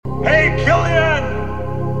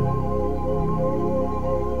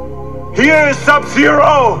years, Sub-Zero.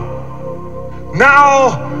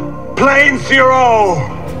 Now, Plane Zero.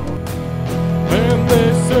 And they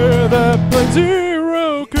say that Plane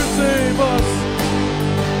Zero could save us.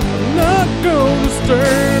 I'm not gonna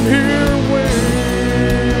stand here and wait.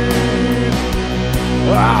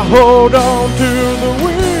 I hold on to the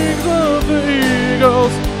wings of the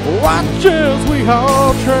eagles. Watch as we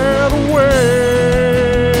all tread away.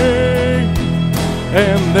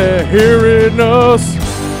 And they're hearing us.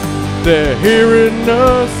 They're hearing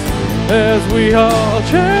us as we all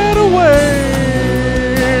tread away.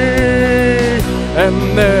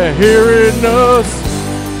 And they're hearing us.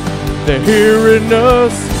 They're hearing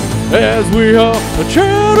us as we all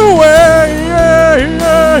tread away.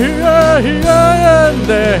 And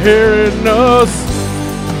they're hearing us.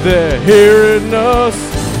 They're hearing us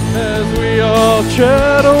as we all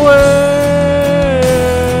chat away.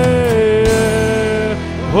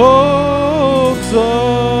 What's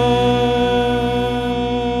up?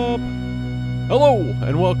 Hello,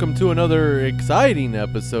 and welcome to another exciting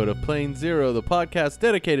episode of Plane Zero, the podcast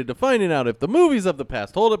dedicated to finding out if the movies of the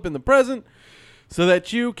past hold up in the present so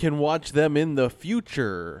that you can watch them in the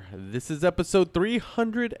future. This is episode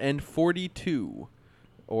 342,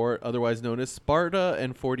 or otherwise known as Sparta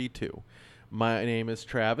and 42. My name is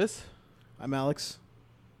Travis. I'm Alex.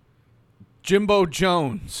 Jimbo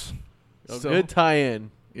Jones. Good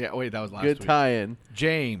tie-in. Yeah, wait, that was last Good week. tie-in.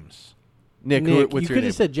 James. Nick, Nick, what's you your could name?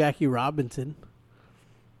 have said Jackie Robinson.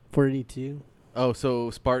 42. Oh, so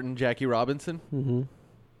Spartan Jackie Robinson? Mm-hmm.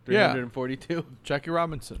 342? Jackie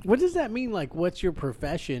Robinson. What does that mean? Like, what's your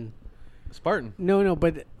profession? Spartan. No,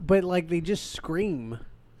 but like they just scream.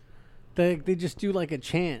 They just do like a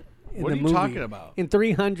chant in What the are you movie. talking about? In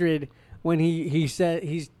 300, when he said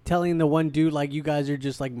he's telling the one dude like you guys are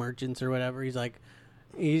just like merchants or whatever. He's like.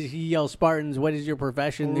 He yells Spartans. What is your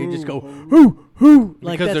profession? They just go who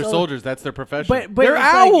like Because they're all- soldiers. That's their profession. But They're it's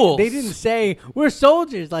like, owls. they didn't say we're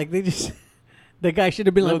soldiers. Like they just the guy should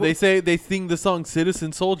have been no, like. they sing the song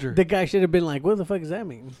Citizen Soldier. The guy should have been like, what the fuck does that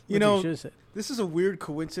mean? You That's what know, he should've said. this is a weird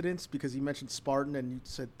coincidence because you mentioned Spartan and you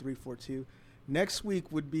said 342. Next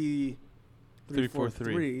week would be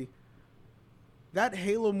 343. That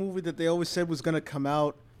Halo movie that they always said was going to come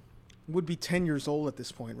out would be 10 years old at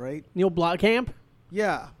this point, right? Neil Blomkamp?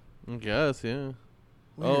 Yeah. I guess, yeah.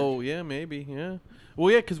 Weird. Oh, yeah, maybe, yeah. Well,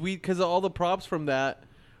 yeah, because all the props from that,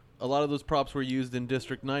 a lot of those props were used in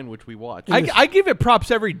District 9, which we watched. I give it props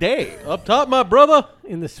every day. Up top, my brother.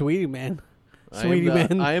 In the Sweetie Man. I Sweetie am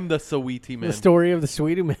the, Man. I am the Sweetie Man. The story of the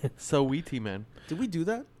Sweetie Man. Sweetie Man. Did we do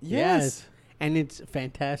that? Yes. And it's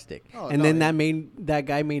fantastic. Oh, and no, then yeah. that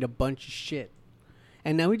guy made a bunch of shit.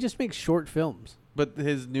 And now he just makes short films. But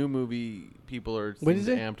his new movie, people are What is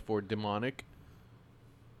it? amped for. Demonic.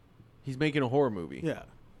 He's making a horror movie. Yeah.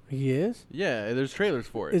 He is? Yeah, there's trailers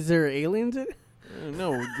for it. Is there aliens in it?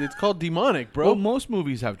 No, it's called Demonic, bro. Well, most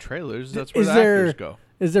movies have trailers. That's where Is the there- actors go.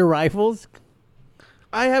 Is there rifles?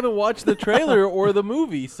 I haven't watched the trailer or the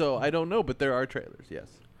movie, so I don't know, but there are trailers, yes.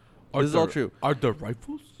 This is all true. Are there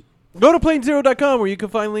rifles? Go to planezero.com where you can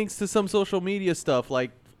find links to some social media stuff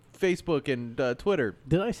like Facebook and Twitter.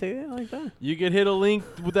 Did I say that like that? You can hit a link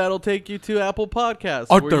that'll take you to Apple Podcasts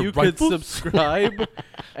Are where there you rifles? could subscribe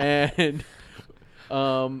and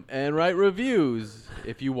write reviews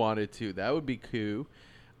if you wanted to. That would be cool.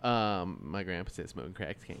 My grandpa said smoking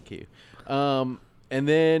crack's can't kill. And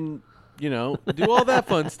then, do all that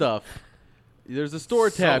fun stuff. There's a store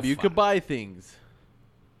So tab. You fun. could buy things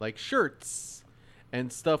like shirts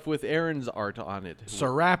and stuff with Aaron's art on it.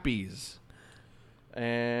 Serapis.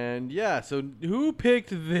 And yeah, so who picked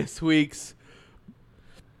this week's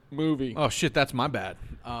movie? Oh, shit, that's my bad.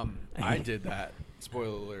 I did that.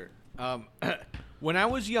 Spoiler alert. When I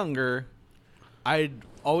was younger, I'd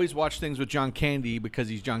always watch things with John Candy because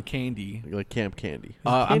he's John Candy. Like Camp Candy.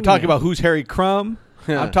 I'm talking about Who's Harry Crumb.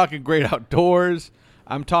 I'm talking Great Outdoors.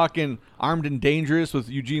 I'm talking Armed and Dangerous with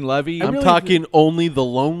Eugene Levy. I'm really talking Only the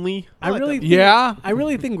Lonely. I really think, Yeah. I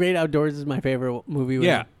really think Great Outdoors is my favorite movie. with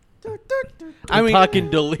Yeah. him. I'm talking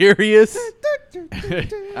Delirious.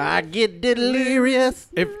 I get delirious.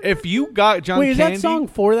 If you got John Wait, is Candy, that song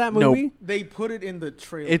for that Nope. movie? They put it in the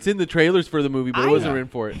trailer. It's in the trailers for the movie, but it wasn't written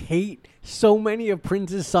for it. hate so many of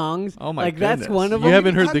Prince's songs. Oh my like that's goodness. one of You them.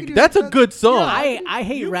 haven't heard How the. could you- That's a good song. I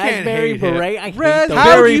hate You Raspberry can't hate it. Beret. I hate Raspberry those.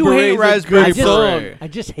 How do you Beret's hate a Raspberry good Beret? song. I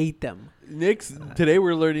just hate them. Today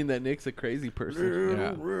we're learning that Nick's a crazy person.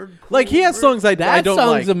 Yeah. Like he has songs I That don't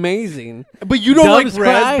song's like, amazing. but you don't Doves like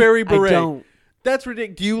Cry? Raspberry I Beret. don't. That's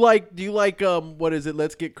ridiculous. Do you like what is it?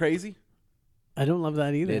 Let's Get Crazy. I don't love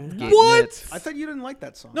that either. What? I thought you didn't like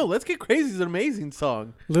that song. No, Let's Get Crazy is an amazing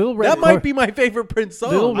song. Little Red That might be my favorite Prince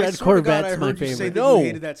song. Little I Red swear to God, Corvette's I my heard you say favorite. that No. you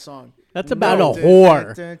hated that song. That's about No. a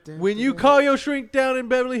whore. When you call your shrink down in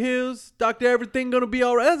Beverly Hills, Dr. Everything Gonna Be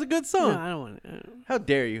Alright. That's a good song. No, I don't want to. How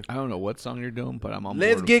dare you? I don't know what song you're doing, but I'm on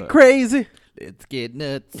Let's board get with that. crazy. Let's get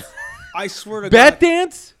nuts. I swear to Bat God.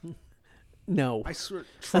 dance? No. I swear.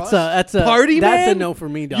 That's Trust. a Party That's Man? a no for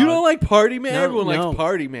me, dog. You don't like Party Man? No, Everyone no. likes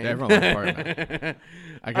Party Man. Everyone likes Party Man.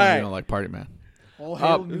 I kind Alright. of don't like Party Man. All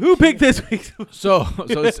hail New Who King. picked this week? So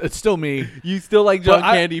it's still me. You still like John But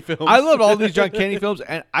I- Candy films? I love all these John Candy films,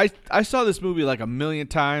 and I saw this movie like a million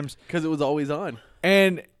times, because it was always on.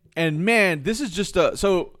 and man, this is just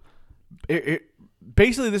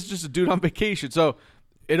basically this is just a dude on vacation. So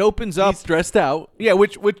it opens up, He's stressed out. yeah,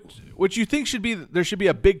 which you think should be there should be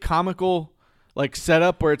a big comical like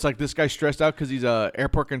setup where it's like this guy's stressed out because he's a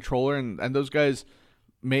airport controller, and those guys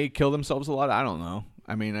may kill themselves a lot. I don't know.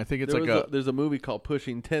 I mean, I think it's There's a movie called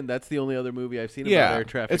Pushing 10. That's the only other movie I've seen about yeah, air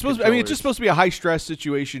traffic. it's supposed. It's just supposed to be a high stress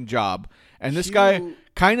situation job, and this guy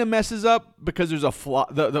kind of messes up because there's a fly.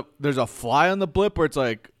 There's a fly on the blip where it's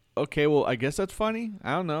like, okay, well, I guess that's funny.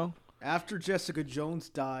 I don't know. After Jessica Jones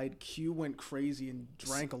died, Q went crazy and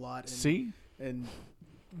drank a lot. And, See, and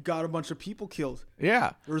got a bunch of people killed.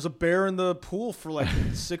 yeah. There was a bear in the pool for like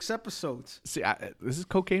 6 episodes. See, this is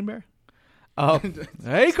Cocaine Bear.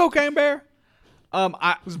 Hey, Cocaine Bear.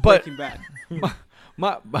 But Breaking Bad.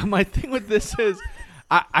 my thing with this is,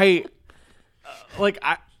 I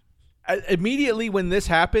immediately when this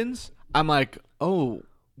happens, I'm like, oh,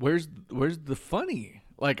 where's the funny?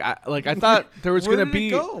 Like I thought there was Where gonna did it be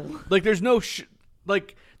go? like there's no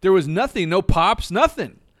like there was nothing, no pops,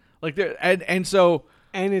 nothing. Like there and so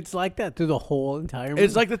And it's like that through the whole entire movie.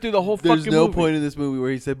 it's like that through the whole There's fucking no movie. point in this movie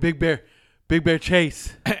where he said, Big Bear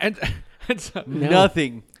chase. and so,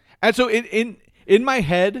 Nothing. and so in my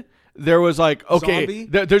head there was like, okay, Zombie?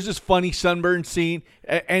 there's this funny sunburn scene,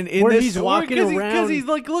 and in Where this he's walking Because around. he's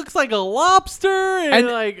like looks like a lobster, and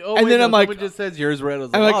like oh, and wait, then no, I'm like- someone just says yours red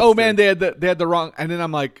as a I'm like, lobster. oh man, they had the wrong. And then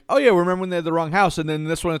I'm like, oh yeah, remember when they had the wrong house? And then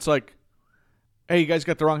this one, it's like, hey, you guys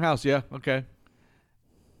got the wrong house, yeah, okay.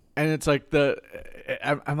 And it's like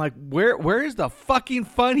I'm like, where is the fucking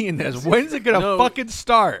funny in this? When's it gonna No. fucking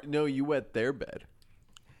start? No, you wet their bed.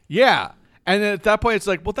 Yeah. And then at that point, it's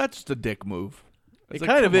like, well, that's just a dick move. It's It like,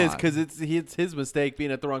 kind of come is on. because it's his mistake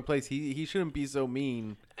being at the wrong place. He shouldn't be so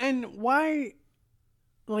mean. And why?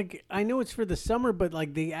 Like, I know it's for the summer, but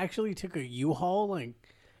like they actually took a U-Haul. Like,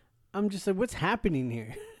 I'm just like, what's happening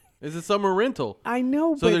here? It's a summer rental, I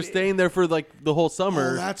know, so but they're staying there for like the whole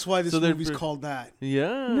summer. Oh, that's why this So they're- movie's called that.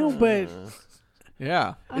 Yeah, No, but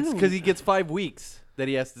Yeah. I it's don't- because he gets 5 weeks that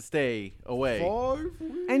he has to stay away. 5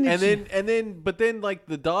 weeks? and But then like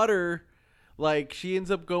the daughter, like she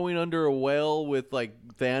ends up going under a well with like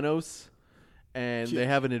Thanos, and they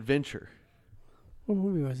have an adventure. what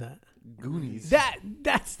movie was that? Goonies.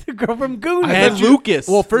 That's the girl from Goonies. I And thought you- Lucas.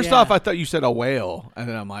 Well, first Yeah. off, I thought you said a whale, and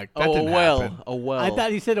then I'm like, that oh, a didn't well, happen. a well. I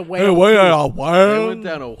thought he said a Hey, whale. wait, too. a they whale? went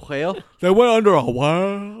down a whale. They went under a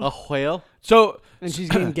whale. A whale. So And she's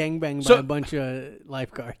getting gangbanged So- by a bunch of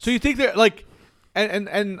lifeguards. So you think they're like,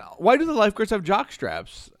 and why do the lifeguards have jock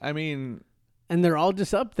straps? I mean, And they're all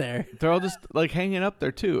just up there. they're all just like hanging up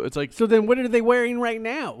there too. It's like, So then what are they wearing right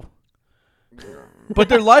now? but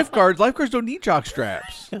they're lifeguards. Lifeguards don't need jock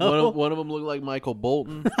straps. One of them looked like Michael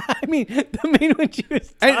Bolton. I mean, the main one she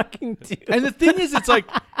was And- talking to. And the thing is, it's like,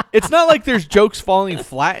 it's not like there's jokes falling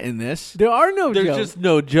flat in this. there are no There's jokes. just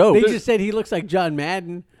no joke. They just said he looks like John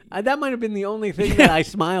Madden. That might have been the only thing that I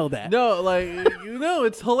smiled at. No, like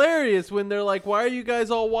it's hilarious when they're like, "Why are you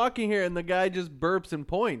guys all walking here?" And the guy just burps and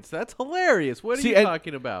points. That's hilarious. What are See, you and-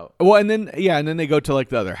 talking about? Well, and then they go to like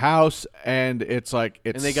the other house, and it's like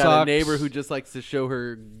it And they sucks. got a neighbor who just likes to show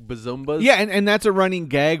her bazumbas. yeah, and that's a running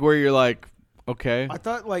gag where you're like, okay, I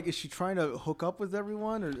thought, like, is she trying to hook up with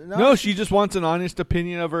everyone? Or no, she just wants an honest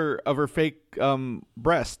opinion of her fake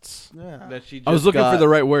breasts. Yeah. that she. Just I was looking got for the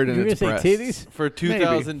right word, and You're gonna it's say breasts. titties? for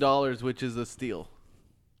 $2,000, which is a steal.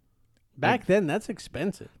 Back then, that's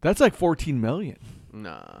expensive. That's like 14 million.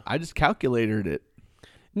 Nah. I just calculated it.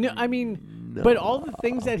 No, I mean, but all the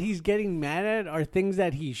things that he's getting mad at are things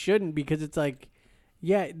that he shouldn't, because it's like,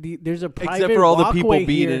 yeah, there's a private for all the people walkway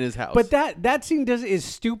being here, in his house. But that scene is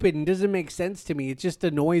stupid and doesn't make sense to me. It just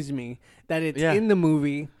annoys me that it's Yeah. in the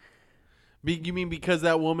movie. You mean because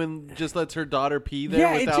that woman just lets her daughter pee there?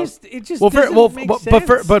 Yeah, without... it just Well, doesn't make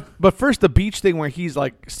sense. but first the beach thing where he's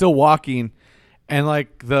like still walking, and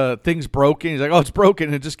like the thing's broken. He's like, oh, it's broken,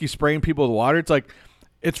 and it just keeps spraying people with water. It's like,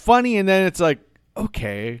 it's funny, and then it's like,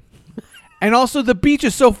 okay. And also the beach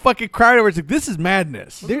is so fucking crowded where it's like, this is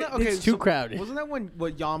madness. There- it's too crowded. Wasn't that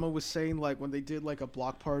what Yama was saying? Like when they did like a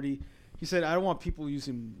block party, he said, "I don't want people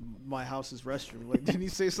using my house as restroom." Like, didn't he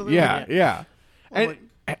say something? Yeah, like yeah.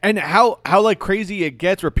 And how like crazy it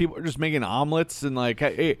gets where people are just making omelets and like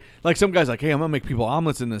hey, like some guy's like, hey, I'm gonna make people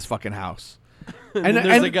omelets in this fucking house. And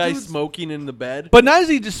there's a guy smoking in the bed. But not is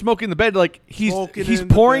he just smoking in the bed, like he's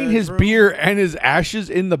pouring his bedroom. beer and his ashes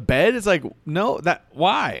in the bed. It's like, no, that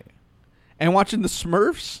why? And watching the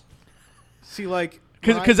Smurfs? See, like,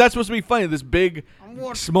 Because that's supposed to be funny. This big I'm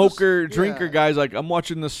watching smoker, this- drinker yeah. guy's like, I'm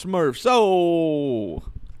watching the Smurfs. Oh,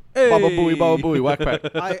 Baba Booey, whack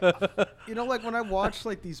pack. You know, like when I watch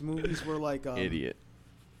like these movies where like Idiot.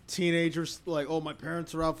 teenagers like, oh, my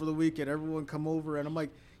parents are out for the weekend, everyone come over, and I'm like,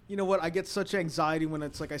 you know what? I get such anxiety when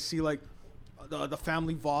it's like I see like the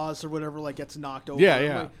family vase or whatever like gets knocked over. Yeah, I'm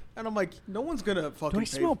yeah. like- and I'm like, no one's gonna fucking. Do I pay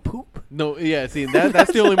smell poop? No, yeah. See,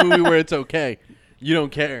 that's the only movie where it's okay. You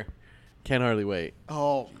don't care. Can't hardly wait.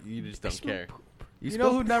 Oh, You just don't care. you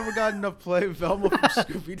know who never got enough play? Velma from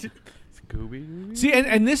Scooby Doo. Scooby? See,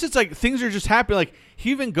 and this is like things are just happening. Like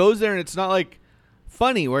he even goes there and it's not like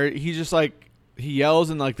funny where he's just like he yells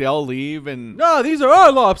and like they all leave and No, these are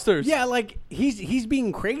our lobsters. Yeah, like he's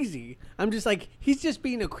being crazy. I'm just like he's just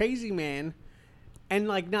being a crazy man, and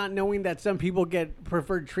like not knowing that some people get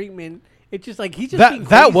preferred treatment. It's just like he's just being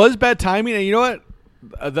that crazy. was bad timing. And you know what?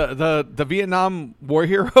 The Vietnam War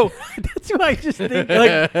hero. That's what I just think.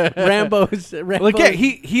 Like Rambo's. Like yeah,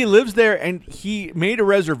 he lives there and he made a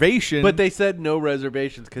reservation. But they said no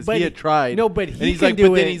reservations because But he had tried. no, but and he he's can like, do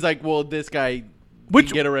but then it. he's like, well, this guy Which-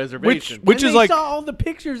 can get a reservation. which and is they like saw all the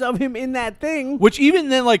pictures of him in that thing. which even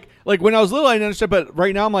then like when I was little I didn't understand, but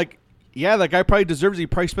right now I'm like, yeah, that guy probably deserves it. He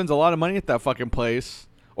probably spends a lot of money at that fucking place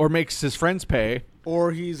or makes his friends pay.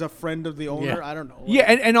 Or he's a friend of the owner. Yeah. I don't know. Yeah,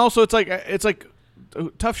 and also it's like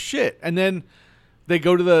tough shit. And then they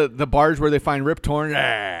go to the bars where they find Rip Torn.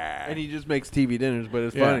 and he just makes TV dinners, but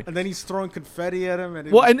it's Yeah. funny. And then he's throwing confetti at him. And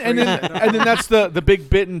it Well, was and then crazy. and then that's the big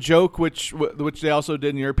bit and joke which they also did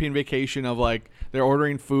in European Vacation of like they're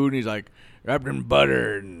ordering food and he's like wrapped in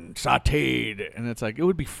butter and sautéed and it's like it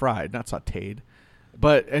would be fried, not sautéed,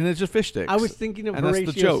 and it's just fish sticks. I was thinking of And that's the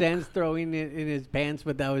Horatio joke. Sands throwing it in his pants,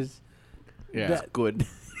 but that was Yeah, that- Good.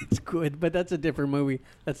 it's good. But that's a different movie.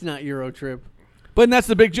 That's not Euro Trip. but that's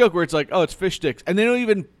the big joke where it's like, oh, it's fish sticks, and they don't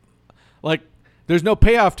even like. There's no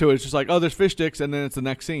payoff to it. It's just like, oh, there's fish sticks, and then it's the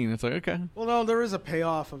next scene. It's like, okay. Well, no, there is a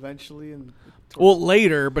payoff eventually, and Well,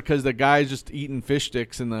 later because the guy's just eating fish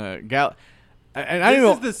sticks in the gal. And I This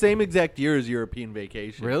don't is know. the same exact year as European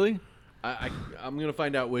Vacation. Really? I'm gonna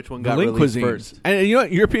find out which one The got Link released cuisines. first. And you know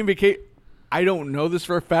what? European Vacation, I don't know this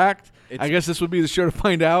for a fact. It's- I guess this would be the show to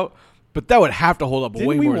find out. But that would have to hold up Didn't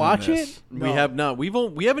way we more watch than this. it? We No. have not.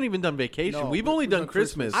 We haven't even done Vacation. No, we've only we've done done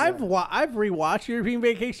Christmas. Christmas. I've rewatched European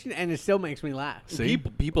Vacation, and it still makes me laugh. See?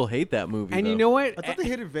 People hate that movie. And though. you know what? I thought they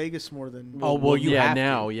hated Vegas more than. Oh, well, you yeah, have to.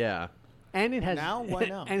 now, yeah. And it has Now? Why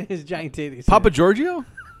now? and his giant titties. Papa Giorgio?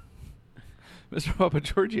 Mr. Papa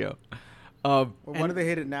Giorgio. Or why do they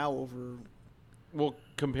hate it now over? Well,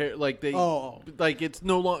 compare like they. Oh. Like it's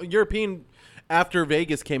no longer European. After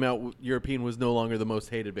Vegas came out, European was no longer the most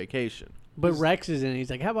hated vacation. But Rex is in it. He's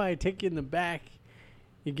like, how about I take you in the back?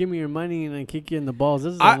 You give me your money and I kick you in the balls.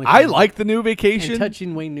 This is the only I time- like the new and Vacation.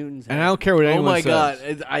 touching Wayne Newton's head. And I don't care what Oh anyone my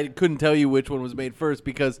says. god! I couldn't tell you which one was made first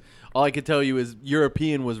because all I could tell you is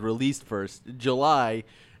European was released first, July,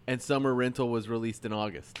 and Summer Rental was released in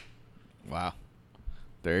August. Wow.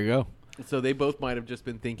 There you go. So they both might have just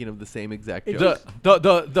been thinking of the same exact It joke.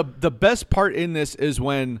 The best part in this is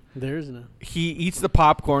when There isn't a. he eats the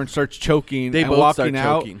popcorn, starts choking, They and both walking start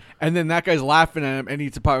out, choking. and then that guy's laughing at him and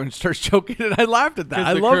eats the popcorn and starts choking, and I laughed at that.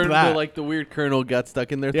 I the love kernel, that. Like the weird kernel got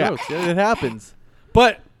stuck in their Yeah. throats. Yeah, it happens.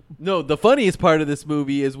 but No, the funniest part of this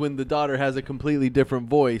movie is when the daughter has a completely different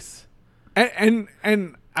voice. and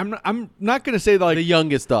I'm not gonna say that like The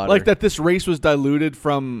youngest daughter. like that this race was diluted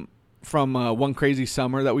from One Crazy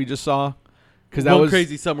Summer that we just saw because that One was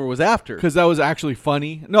Crazy Summer was after. because that was actually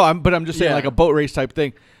funny. No, I'm just saying Yeah. like a boat race type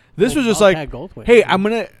thing. This Well, was just Bob like, Goldthwait. hey, I'm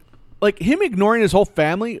gonna like him ignoring his whole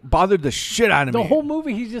family bothered the shit out of The me. whole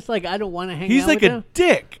movie, he's just like, I don't want to hang He's out like with a them.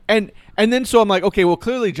 dick, and then so I'm like, okay, well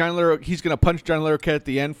clearly John Larroquette, he's gonna punch John Larroquette at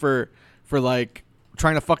the end for like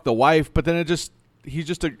trying to fuck the wife, but then he's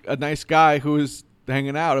just a nice guy who is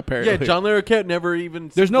hanging out apparently. Yeah, John Larroquette never even.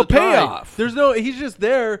 There's no tried. payoff. There's no. He's just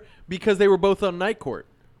there because they were both on Night Court.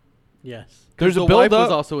 Yes. There's a the build wife was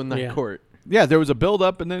up. also in Night Yeah. Court. Yeah, there was a build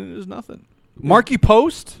up, and then there's nothing. Marky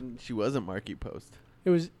Post. She wasn't Marky Post. It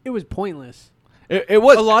was pointless. It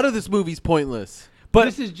was A lot of this movie's pointless. but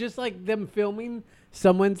This is just like them filming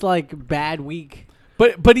someone's like bad week.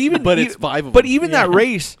 but even But it's five of But them. even that Yeah.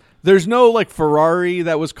 race, there's no like Ferrari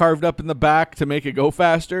that was carved up in the back to make it go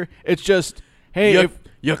faster. It's just hey,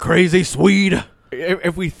 You crazy Swede.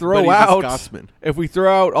 if we But throw he's a out Scotsman. if we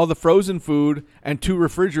throw out all the frozen food and 2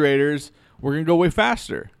 refrigerators, we're gonna go way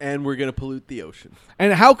faster. And we're gonna pollute the ocean.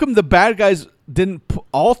 And how come the bad guys didn't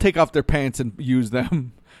all take off their pants and use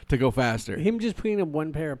them to go faster? Him just putting up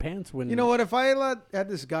one pair of pants wouldn't. You know what? If I had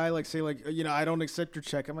this guy like say like I don't accept your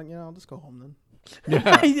check, I'm like I'll just go home then. Yeah,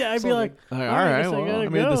 I'd be So, like, All I right, guess I well, gotta I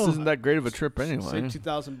mean, this go. isn't that great of a trip anyway. Save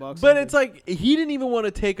 $2,000. But it's like he didn't even want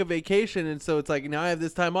to take a vacation, and so it's like now I have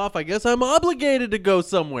this time off. I guess I'm obligated to go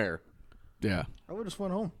somewhere. Yeah. I would just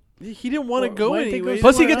went home. He didn't want to Well, go why didn't they go anyway.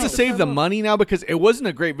 Plus, he somewhere gets to else. save the money now because it wasn't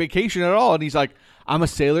a great vacation at all. And he's like, I'm a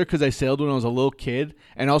sailor because I sailed when I was a little kid.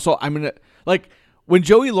 And also, I'm going to, like, when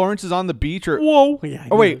Joey Lawrence is on the beach or. Whoa. Yeah,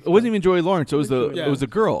 Oh, wait. It wasn't even Joey Lawrence. It was Yeah. it was a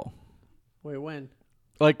girl. Wait, when?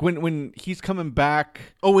 Like, when he's coming back.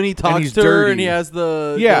 Oh, when he talks he's to her and dirty. he has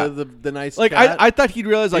the Yeah. the nice Like, cat. I thought he'd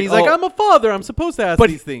realize, And like, he's like, oh, I'm a father. I'm supposed to ask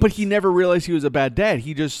these things. But he never realized he was a bad dad.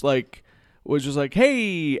 He just, like, was just like,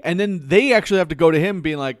 hey. And then they actually have to go to him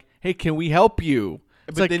being like, hey, can we help you?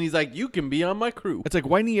 It's But like, then he's like, you can be on my crew. it's like,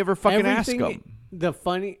 why didn't you ever fucking ask him?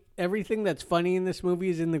 Everything that's funny in this movie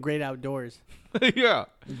is in the great outdoors. Yeah.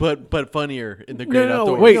 But funnier in the great no,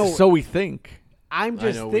 outdoors. Wait, No. so we think. I'm I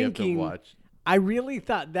just know we have to thinking. watch. I really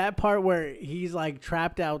thought that part where he's like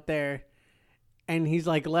trapped out there, and he's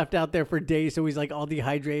like left out there for days, so he's like all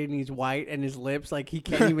dehydrated and he's white, and his lips like he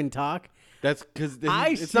can't even talk. That's because I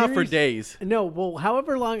it's not for serious- days. No, well,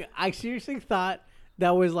 however long, I seriously thought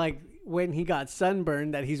that was like when he got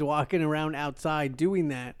sunburned that he's walking around outside doing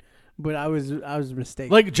that, but I was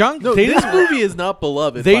mistaken. Like, John. No, they this didn't- movie is not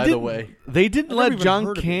beloved. They by the didn't. way, They didn't never let even John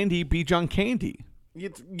heard of it. Candy be John Candy.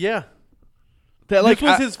 yeah. That like This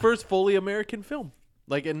was I- his first fully American film,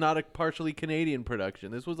 like, and not a partially Canadian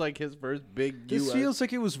production. This was like his first big. This US. feels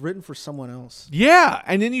like it was written for someone else. Yeah,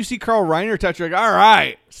 and then you see Carl Reiner touch. You're like, all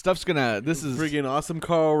right, stuff's gonna. This is friggin' awesome.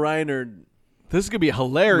 Carl Reiner. this is gonna be Made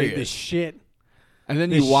hilarious. this shit. And then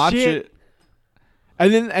the you watch shit. it,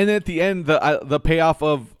 and then at the end, the payoff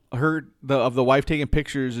of the wife taking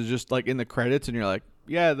pictures is just like in the credits, and you're like,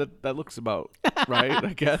 yeah, that looks about right,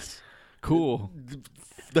 I guess. Cool.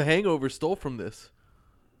 The Hangover stole from this.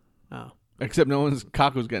 Oh, Except no one's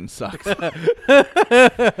cock was getting sucked.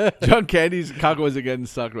 John Candy's cock wasn't getting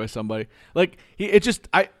sucked by somebody. Like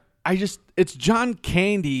it's John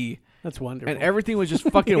Candy, that's wonderful. and everything was just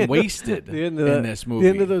fucking wasted The end of in that- this movie. The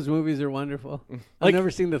end of those movies are wonderful. Like- I've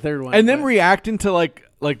never seen the third one. and then but- reacting to like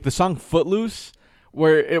the song Footloose,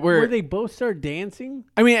 where where they both start dancing.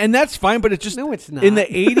 I mean, and that's fine, but it's just No, it's not. in the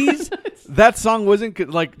 80s. That song wasn't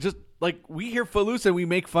like just like we hear Footloose and we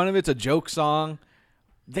make fun of it. It's a joke song.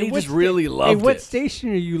 They What just really sta- loved Hey, what it.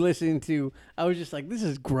 station are you listening to? I was just like, this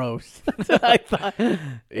is gross. That's what I thought.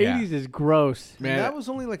 80s is gross. Man, And that was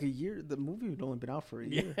only like a year. The movie had only been out for a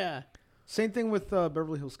year. Yeah. Same thing with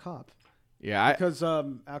Beverly Hills Cop. yeah, Because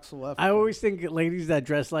Axel left. I always think ladies that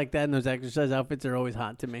dress like that in those exercise outfits are always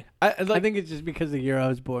hot to me. I I think it's just because of the year I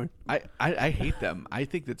was born. I hate them. I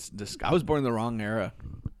think that's I was born in the wrong era.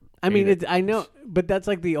 I mean, Hate it. I know, but that's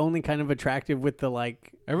like the only kind of attractive with the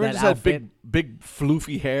like. Everyone that just had outfit. big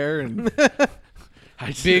floofy hair and I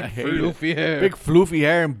hate it. hair. Big floofy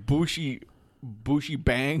hair and bushy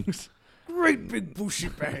bangs. Great big bushy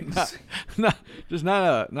bangs. Just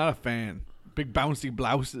not a fan. Big bouncy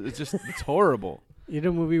blouses. It's just it's horrible. You did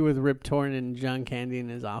a movie with Rip Torn and John Candy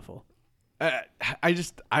and is awful. I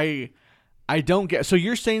don't get. So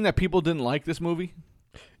you're saying that people didn't like this movie?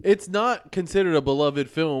 It's not considered a beloved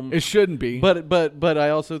film, It shouldn't be. but I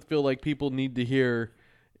also feel like people need to hear.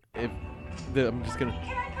 I'm just gonna.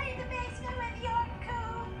 Can I play the basement with your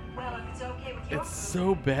cool? Well, if it's okay with your It's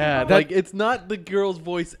so bad. That- Like, it's not the girl's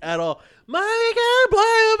voice at all. Mommy, can I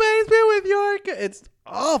play the basement with your cool? It's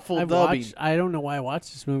awful dubbing. I don't know why I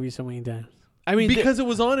watched this movie so many times. I mean, Because it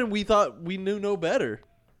was on and we thought we knew no better.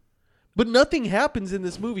 But nothing happens in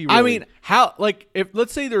this movie, really. I mean, how like if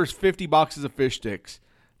let's say there's 50 boxes of fish sticks,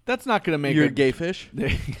 that's not going to make you're a gay fish.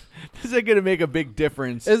 This isn't going to make a big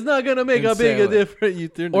difference. It's not going to make And a big sail a it. difference. You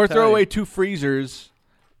turn Or the throw tide. away 2 freezers.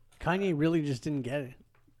 Kanye really just didn't get it.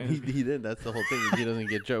 He did. That's the whole thing. He doesn't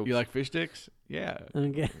get jokes. You like fish sticks? Yeah.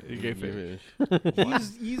 Okay. You gay fish.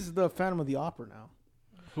 he's the Phantom of the Opera now.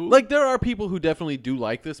 Who? Like, there are people who definitely do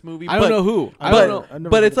like this movie. I don't know who. I But, don't know. I've never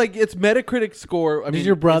but heard it's of like its Metacritic score. I mean,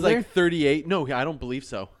 your brother? It's like 38. No, I don't believe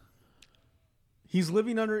so. He's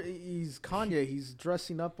living under. He's Kanye. He's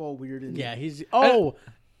dressing up all weird. And Yeah, he's. Oh,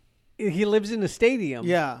 he lives in a stadium.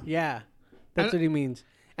 Yeah. Yeah. That's what he means.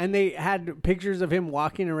 And they had pictures of him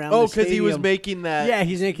walking around. Oh, the because he was stadium. making that. Yeah,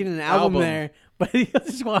 he's making an album, album. there, but he'll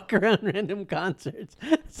just walk around random concerts.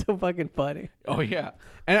 It's so fucking funny. Oh yeah.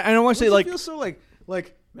 And I want to say Does it like feel so like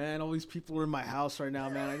Like, man, all these people are in my house right now,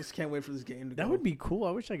 man. I just can't wait for this game to go. That would be cool.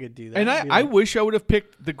 I wish I could do that. And I'd be I like, wish I would have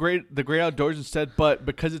picked the great outdoors instead, but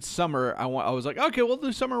because it's summer, I was like, okay, we'll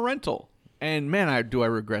do summer rental. And man, I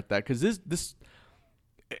regret that because this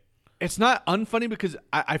it's not unfunny because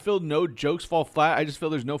I feel no jokes fall flat. I just feel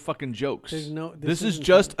there's no fucking jokes. This is isn't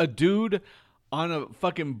just a dude on a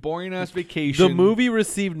fucking boring ass vacation. The movie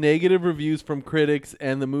received negative reviews from critics,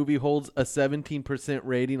 and the movie holds a 17%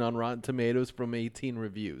 rating on Rotten Tomatoes from 18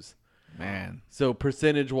 reviews. Man. So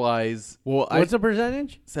percentage-wise, Well, What's the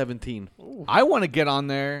percentage? 17. I want to get on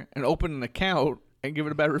there and open an account and give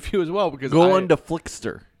it a bad review as well because Go on to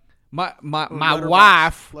Flickster. my Letterboxd.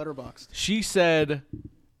 wife. Letterboxd. She said,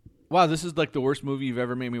 "Wow, this is like the worst movie you've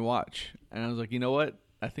ever made me watch." And I was like, "You know what?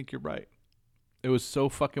 I think you're right. It was so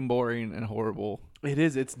fucking boring and horrible." It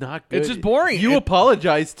is. It's not good. It's just boring. You It-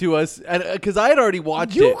 apologized to us because I had already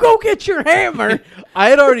watched You it. go get your hammer. I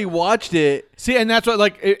had already watched it. See, and that's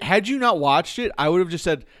what, had you not watched it, I would have just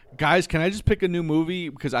said, "Guys, can I just pick a new movie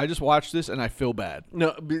because I just watched this and I feel bad."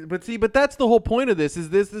 No, but that's the whole point of this.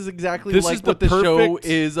 This is exactly This like is what the the show perfect-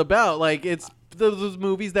 is about. Like it's those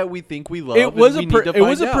movies that we think we love. It was and we need to it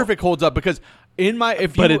was find a out. perfect holds up because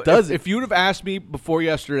But it doesn't. If you would have asked me before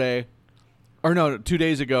yesterday, or no, 2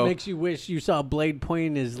 days ago, Makes you wish you saw Blade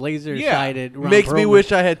pointing his laser Yeah. sighted. Makes me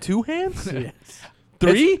wish I had two hands. Yes.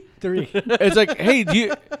 3? 3. it's like, hey,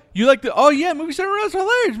 do you like the? Oh yeah, movie center around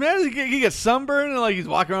hilarious, man. He gets sunburned and like he's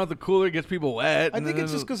walking around with the cooler, gets people wet. I and think then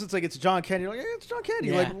it's just because it's John Candy. You're like, yeah, it's John Candy.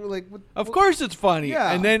 Yeah. of course it's funny.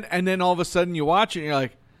 Yeah. And then all of a sudden you watch it and you're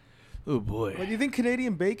like, oh boy. Like, you think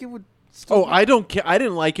Canadian Bacon would? Still Oh, I don't care. I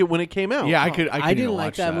didn't like it when it came out. Yeah, I could I even didn't like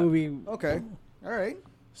watch that movie. Okay. All right.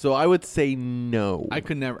 So I would say no. I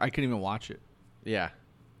couldn't even watch it. Yeah.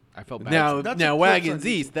 I felt bad. Now That's now a Wagons Pixar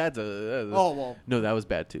East. That's a. Oh well. No, that was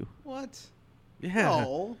bad too. What? Yeah.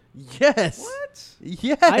 No. Yes. What?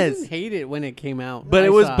 Yes. I didn't hate it when it came out. But I it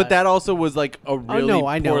was. saw But that also was like a really no,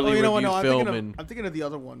 I know. poorly Oh, you know what? reviewed No, film, I'm and thinking of the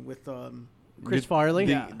other one with Chris Farley.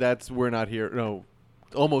 the- that's We're Not Here. No,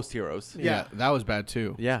 Almost Heroes. yeah, that was bad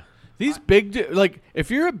too. Yeah. These big if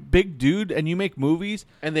you're a big dude and you make movies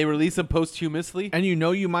And they release them posthumously. and you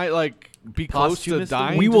know you might like be close to Posthumously?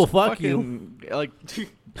 dying, We will just fuck fucking, like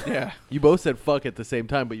yeah. You both said fuck at the same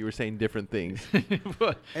time, but you were saying different things.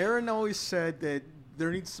 Aaron always said that there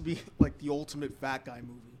needs to be like the ultimate fat guy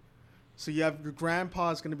movie. So you have your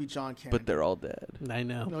grandpa's going to be John Candy. But they're all dead. I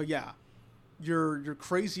know. No, yeah. Your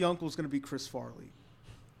crazy uncle's going to be Chris Farley.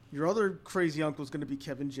 Your other crazy uncle's going to be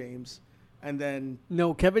Kevin James. And then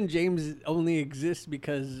No, Kevin James only exists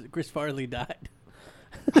because Chris Farley died.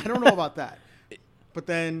 I don't know about that. But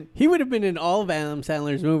then He would have been in all of Adam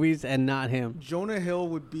Sandler's movies and not him. Jonah Hill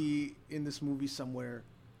would be in this movie somewhere.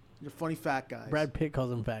 Your funny fat guys. Brad Pitt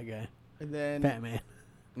calls him fat guy. And then Fat man.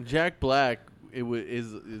 Jack Black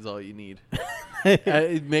is all you need.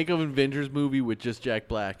 Make an Avengers movie with just Jack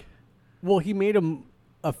Black. Well, he made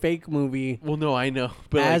a fake movie Well, no, I know,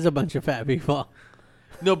 but as like, a bunch of fat people.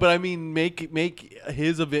 no, but I mean, make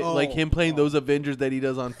his like him playing those Avengers that he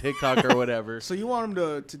does on TikTok or whatever. So you want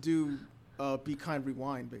him to do Be Kind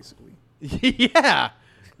Rewind, basically. Yeah,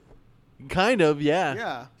 kind of. Yeah,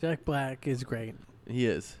 Yeah. Jack Black is great. he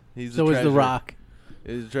is. He's So a is The treasure. Rock.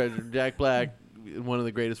 He's a treasure. Jack Black, one of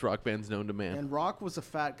the greatest rock bands known to man. And Rock was a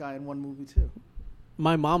fat guy in one movie, too.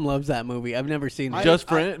 My mom loves that movie. I've never seen it. Just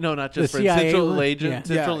Friend? No, not just The Friend. CIA Central one? Agent, Yeah.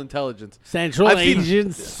 Central Yeah. Intelligence. Central I've seen-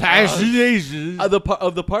 Agents. Assassinations.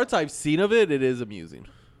 Of the parts I've seen of it, it is amusing.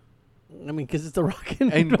 I mean, because it's The Rock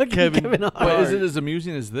and, And fucking Kevin Hart. But is it as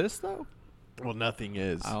amusing as this though? Well, nothing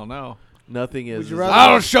is. I don't know. Nothing is. Would you It's rather- like-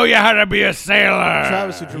 I'll show you how to be a sailor.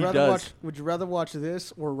 Travis, would you He rather does. watch? Would you rather watch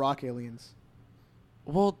this or Rock Aliens?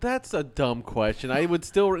 Well, that's a dumb question. I would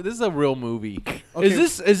still. This is a real movie. Okay,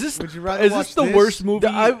 Is this would you rather is watch this the this? worst movie?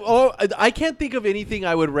 I can't think of anything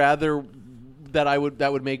I would rather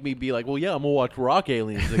that would make me be like, well, yeah, I'm gonna watch Rock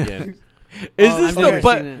Aliens again. Is Oh, this I've the never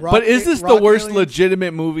but seen it. but is this the Rock worst Aliens?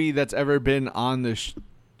 legitimate movie that's ever been on the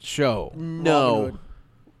show? Robin No, Hood.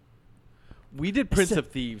 we did Prince of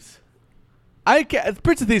Thieves, I can't,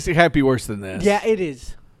 Prince of Thieves can't be worse than this. Yeah, it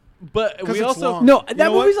is. but 'Cause we it's also long. No, You that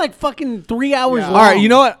know what? movie's like fucking 3 hours Yeah. long. All right, you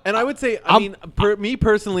know what? And I would say, me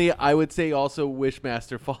personally, I would say also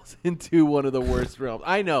Wishmaster falls into one of the worst realms.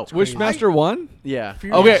 I know. Wishmaster 1? Yeah.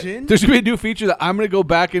 Fear Okay, Jin? there's gonna be a new feature that I'm gonna go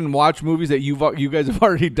back and watch movies that you guys have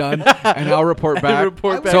already done, and I'll report And back.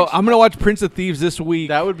 report back. So I'm gonna watch Prince of Thieves this week.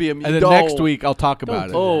 That would be and then next week I'll talk about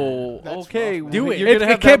it. Oh, That's okay. rough, man. Do it. You're It, gonna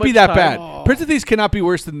have it can't be much that time. bad. Prince of Thieves cannot be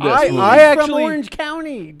worse than this. I- movie. He's from actually- Orange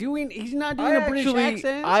County. He's not doing a British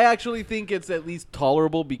accent. I actually think it's at least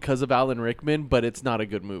tolerable because of Alan Rickman, but it's not a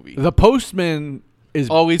good movie. The Postman is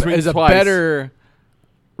Always rings is a twice. better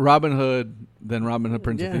Robin Hood than Robin Hood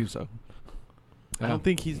Prince of Yeah. Thieves. So I don't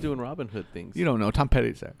think he's doing Robin Hood things. you don't know. Tom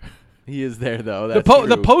Petty's there. He is there though. The That's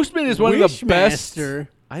the true. Postman is one of the best. Wishmaster.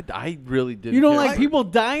 I really didn't. You don't care. like people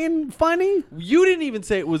dying funny? You didn't even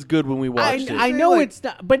say it was good when we watched it. I know Like- it's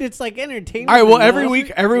not, but it's like entertainment. All right. Well, every enough. week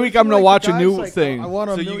What I'm if gonna you like watch the a new guys, like, thing. I want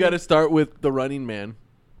a So you million- got to start with The Running Man.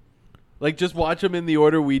 Like just watch them in the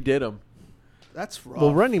order we did them. That's rough.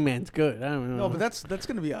 Well, Running Man's good. I don't know. No, but that's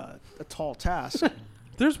gonna be a tall task.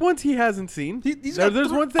 There's ones he hasn't seen. He's got There's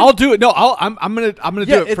three- ones that I'll do it. No, I'm gonna yeah,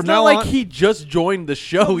 do it it's from not now like on. he just joined the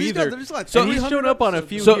show No, he's got- either. there's like So he's 300 shown up on a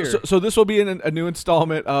few episodes. here. So this will be a new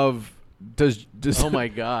installment of does Oh my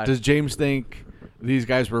God. does James think these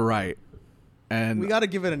guys were right? And We got to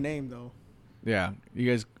give it a name though. yeah, you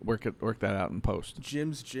guys work that out in post.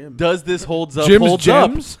 Jim's Gym. Does this holds up? Jim's holds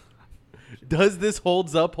Gems? up. Does this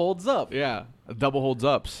holds up? Holds up. Yeah, double holds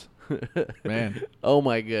ups. Man, Oh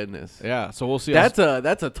my goodness. yeah. So we'll see. That's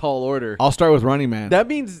a tall order. I'll start with Running Man. That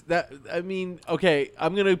means that okay,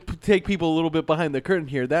 I'm gonna take people a little bit behind the curtain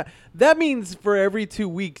here. That means for every 2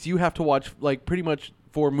 weeks you have to watch like pretty much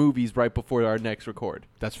 4 movies right before our next record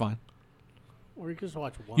That's fine. Or you just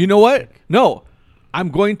watch one. You know what? No, I'm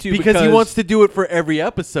going to because he wants to do it for every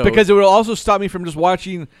episode. because it will also stop me from just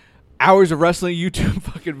watching hours of wrestling YouTube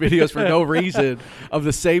fucking videos for no reason of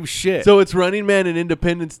the same shit. so it's Running Man and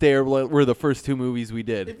Independence Day were the first 2 movies we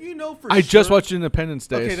did. If you know for I sure, just watched Independence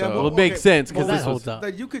Day. Okay, so. then Well, it makes sense because Well, this that was holds up.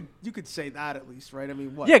 that you could say that at least, right? I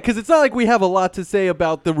mean, what? yeah, because it's not like we have a lot to say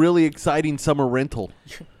about the really exciting summer rental.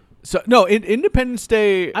 So no, in Independence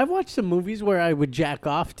Day. I've watched some movies where I would jack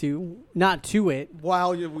off to, not to it.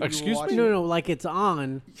 While you were Excuse me? watching No, like it's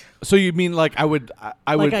on. So you mean like I would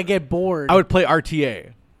Like I get bored. I would play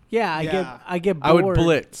RTA. Yeah, Yeah. I get bored. I would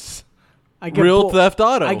blitz. I get Real bo- Theft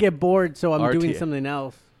Auto. I get bored, so I'm doing RTA. something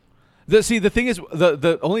else. The thing is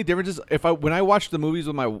the only difference is when I watch the movies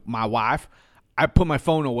with my wife, I put my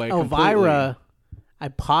phone away. Oh, completely. Elvira, I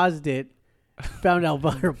paused it, found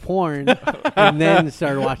Elvira porn, and then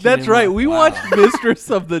started watching. That's it right. more. We watched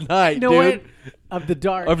Mistress of the Night, You know dude. what? Of the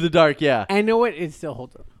dark. Of the Dark, yeah. I know it. It still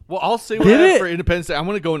holds up. Well, I'll say what Did I have it? for Independence Day. I'm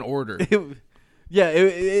gonna go in order.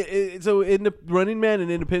 So in the Running Man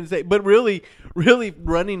and Independence Day, but really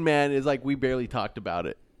Running Man is like we barely talked about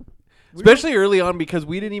it, especially early on because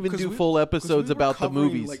we didn't even 'cause do we- full 'cause episodes we were about the covering,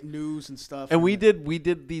 movies, like news and stuff. and we like,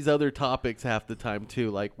 did these other topics half the time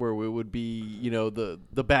too, like where we would be,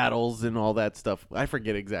 the battles and all that stuff. I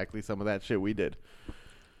forget exactly some of that shit we did.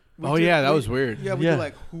 That was weird. Yeah, we Yeah. did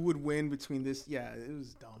like who would win between this. Yeah, it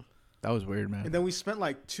was dumb. That was weird, man. And then we spent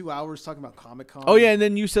like 2 hours talking about Comic-Con. Oh yeah, and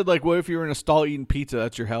then you said like, what if you were in a stall eating pizza?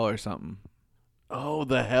 That's your hell or something. Oh,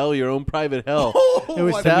 the hell, your own private hell. It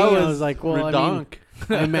was I to me. know. I was like, well, I mean, redonk.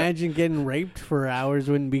 I imagine getting raped for hours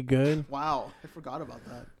wouldn't be good. Wow, I forgot about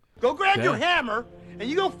that. Go grab your Yeah. hammer and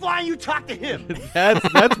you go fly and you talk to him.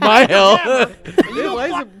 That's my hell. you know why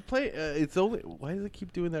what? does it play? Why does it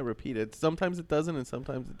keep doing that repeat? Sometimes it doesn't, and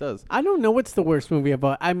sometimes it does. I don't know what's the worst movie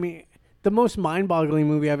about. I mean, the most mind-boggling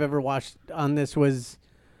movie I've ever watched on this was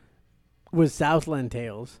Southland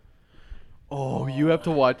Tales. Oh, you have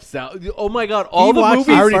to watch South. Oh my God! All the watched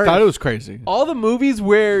movies. I already first. thought it was crazy. All the movies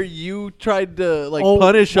where you tried to like Oh,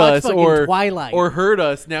 punish watch us fucking or Twilight. or hurt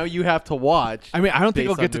us, now you have to watch. I mean, I don't think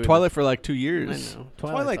based I'll on get to doing Twilight for like 2 years. I know.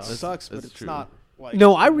 Twilight sucks. sucks, but that's it's true. not like.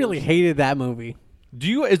 No, I really hated that movie.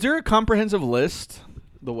 Is there a comprehensive list?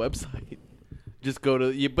 the website. Just go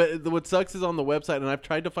to. But what sucks is on the website, and I've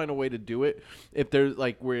tried to find a way to do it. If there's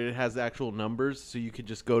like where it has actual numbers, so you could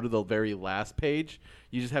just go to the very last page.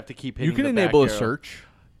 You just have to keep hitting. You can the back enable a arrow. search.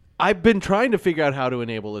 I've been trying to figure out how to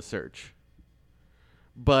enable a search,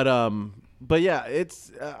 but yeah,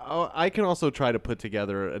 it's I can also try to put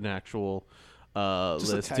together an actual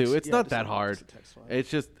Just a list text- too. It's yeah, not just that a- hard. just a text file. It's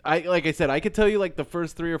just like I said, I could tell you like the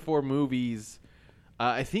first 3 or 4 movies.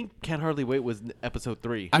 I think Can't Hardly Wait was episode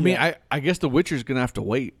 3. I mean, I guess The Witcher's gonna have to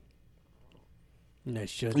wait. No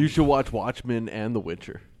shit. You should watch Watchmen and The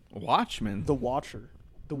Witcher. Watchmen. The Watcher.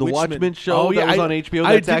 The Watchmen show Oh yeah, that was I, on HBO.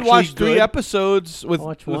 I That's did actually watch good. 3 episodes with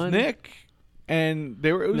Watch one. Nick, and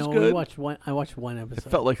it was no, good. we watched one. I watched one episode. It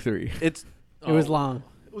felt like 3. It's It was long.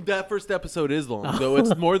 That first episode is long, though.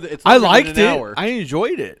 It's more than it's. I longer than liked an it. hour. I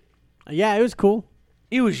enjoyed it. Yeah, it was cool.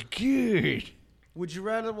 It was good. Would you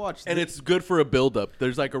rather watch? and the- it's good for a build-up.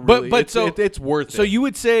 There's like a But really, but it's, so it's worth it. So you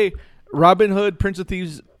would say Robin Hood, Prince of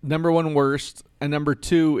Thieves, number 1 worst, and number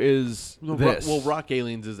 2 is this. Well, Rock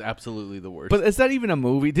Aliens is absolutely the worst. But is that even a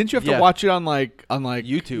movie? Didn't you have Yeah. to watch it on like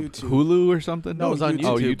YouTube. Hulu or something? No, it was on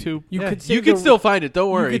Oh, YouTube. YouTube. You Yeah, could say you can the- still find it. Don't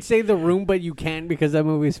You worry. could say The Room, but you can't because that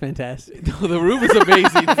movie is fantastic. The Room is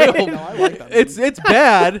amazing film. No, I like that. It's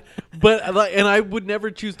bad, but and I would never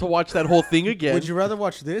choose to watch that whole thing again. Would you rather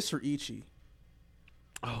watch this or Ichi?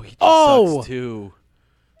 Oh, he just Oh! sucks too.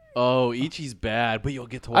 Oh, Ichi's bad, but you'll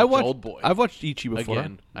get to watch I watched Old Boy I've watched Ichi before.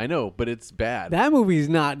 again. I know, but it's bad. That movie's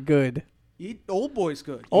not good. Old Boy's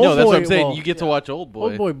good. Old no, that's what Boy- I'm saying. well, you get to watch Old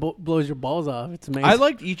Boy. Old Boy blows your balls off. It's amazing. I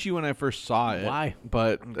liked Ichi when I first saw it. Why?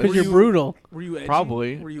 But because Were you're you- brutal. Were you edgy?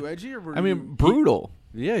 Probably. Were you edgy or were I you? mean, brutal.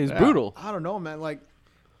 Yeah, he's Yeah. brutal. I don't know, man. Like,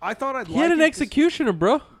 I thought I'd. He like had an it 'cause- executioner,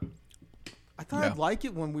 bro. I thought Yeah. I'd like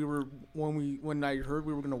it when I heard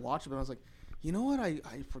we were gonna watch it, but I was like, you know what? I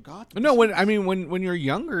forgot. No, when you're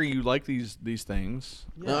younger, you like these things.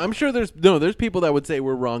 I'm sure there's people that would say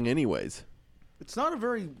we're wrong anyways. It's not a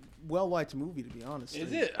very well liked movie, to be honest.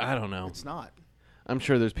 Is it? I don't know. It's not. I'm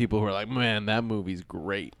sure there's people who are like, man, that movie's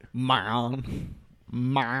great. Man.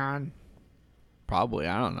 Probably,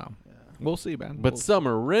 I don't know. We'll see, man. But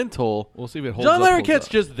Summer Rental, we'll see if it holds John up. holds Larroquette's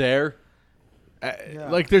up. just there.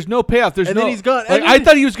 Like, there's no payoff. There's And no. then he's gone. Like, And I then-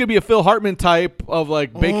 thought he was gonna be a Phil Hartman type of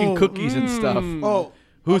like baking cookies and stuff. Oh,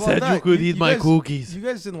 Who how about said you that? could eat my guys- cookies? You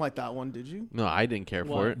guys didn't like that one, did you? No, I didn't care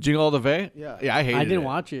for What? it. Jingle All the Way. Yeah. I hated it. I didn't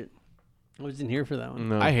watch it. I wasn't here for that one.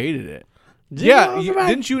 No. I hated it. Jingle Yeah, All the Way.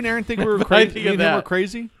 didn't you and Aaron think we were I crazy? think Me of and him were that.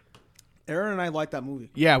 crazy. Aaron and I liked that movie.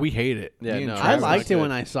 Yeah, we hate it. Yeah, Me and no, I Travis liked it good.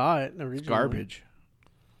 when I saw it originally. It's garbage.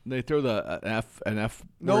 They throw the an F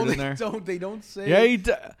No, word they in there. don't. They don't say. Yeah,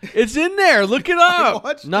 it's in there. Look it I up.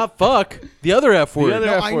 watched Not fuck. The other F word. other-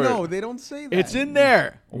 No, F I word. know they don't say that. It's in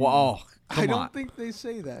there. Wow. I Come don't on. think they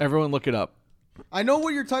say that. Everyone look it up. I know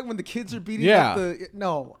what you're talking when the kids are beating Yeah. up the.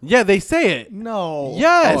 No, Yeah, they say it. no.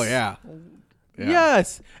 Yes. Oh yeah. Yeah.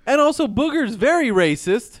 Yes. And also Booger's very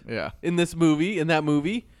racist Yeah. in that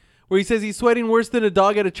movie, where he says he's sweating worse than a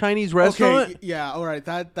dog at a Chinese restaurant. Okay. Yeah. All right.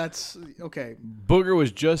 That's okay. Booger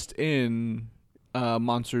was just in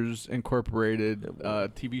Monsters Incorporated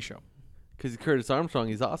TV show. Because Curtis Armstrong,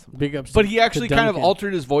 he's awesome. Big ups. But he to actually kind of Duncan.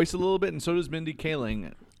 altered his voice a little bit, and so does Mindy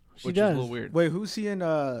Kaling, which is does. a little weird. Wait, who's he in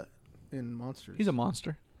Monsters? He's a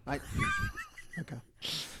monster. Okay.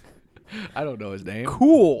 I don't know his name.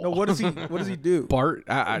 Cool. No, what does he do? Bart.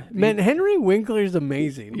 Man, Henry Winkler's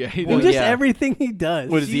amazing. Yeah, he in does. just Yeah. everything he does.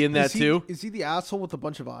 What is he in that too? Is he the asshole with a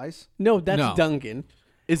bunch of eyes? No, that's No. Duncan.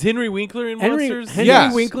 Is Henry Winkler in Henry Monsters?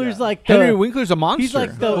 Yes. Winkler's Yeah. like the, Henry Winkler's a monster. He's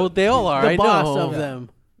like the Well, they all are. the I boss know. of Yeah. them.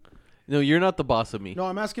 No, you're not the boss of me. No,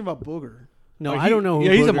 I'm asking about Booger. No, Oh, I don't know. Who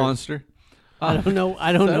Yeah, he's a Booger- monster. I don't know.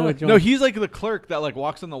 I don't know which one. No, he's like the clerk that like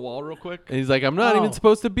walks on the wall real quick. And he's like, I'm not Oh. even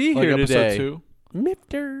supposed to be Like here episode today. 2.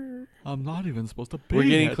 Mifter. I'm not even supposed to be. We're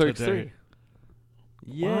getting here Clerks today.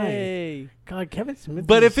 3. Yay. God, Kevin Smith.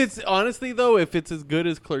 But is- if it's honestly though, if it's as good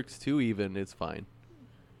as Clerks 2, even it's fine.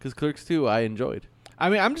 Because Clerks 2, I enjoyed. I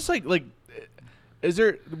mean, I'm just like, is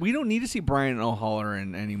there? We don't need to see Brian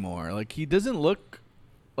O'Halloran anymore. Like, he doesn't look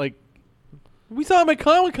like. We saw him at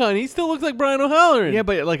Comic-Con. He still looks like Brian O'Halloran. Yeah,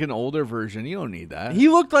 but like an older version. You don't need that. He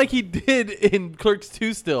looked like he did in Clerks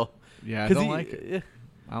 2 still. Yeah, I 'Cause don't he- like it.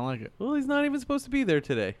 I don't like it. Well, he's not even supposed to be there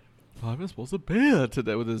today. I'm not supposed to be there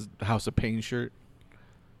today with his House of Pain shirt.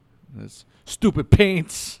 His stupid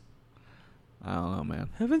paints. I don't know, man.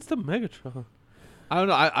 Heavens to Megatron. I don't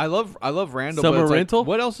know. I love Randall. Summer but it's like, Rental?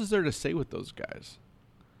 what else is there to say with those guys?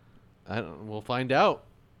 I don't. We'll find out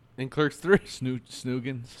in Clerks 3.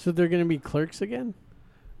 Snoogans. so they're gonna be clerks again.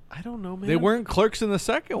 I don't know, man. They weren't clerks in the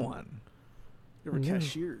second one. They were Yeah.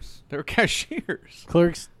 cashiers. They were cashiers.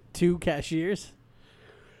 Clerks 2 cashiers.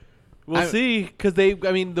 We'll I- see, because they.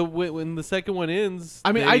 I mean, when the second one ends,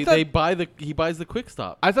 I mean, they, I thought- they buy the. He buys the Quick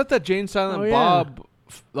Stop. I thought that Jane Silent Oh, yeah. Bob,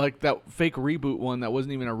 like that fake reboot one that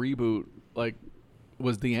wasn't even a reboot, like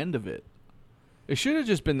was the end of it. It should have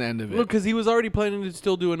just been the end of it. Look, because he was already planning to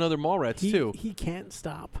still do another Mallrats too. He can't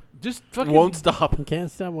stop. just fucking Won't stop. He can't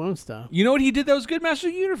stop. Won't stop. You know what he did that was good? Master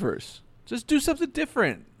of the Universe. Just do something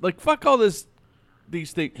different. Like fuck all this,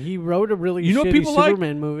 these things. He wrote a really You know what shitty people like?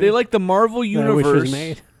 Superman movie. They like the Marvel that I wish was universe.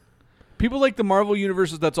 made. People like the Marvel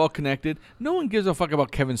universes that's all connected. No one gives a fuck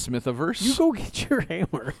about Kevin Smith-averse. You go get your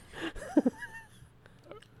hammer.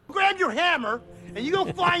 Grab your hammer and you go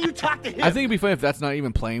fly and you talk to him. I think it'd be funny if that's not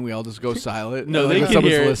even playing. We all just go silent. No, Like, they when can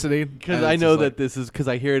someone's hear listening. because and I it's know just that like- this is because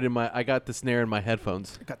I hear it in my. I got the snare in my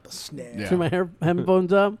headphones. I got the snare. Yeah. Turn my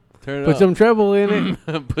headphones up. Turn it Put up. some treble in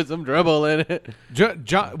it. Put some trouble in it.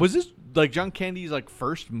 John, was this like John Candy's like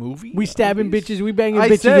first movie? We stabbing bitches. We banging I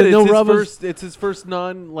bitches said with it's no his rubbers. first. It's his first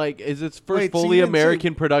is its first Wait, so fully you didn't say-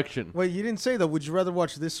 American production. Wait, you didn't say though. Would you rather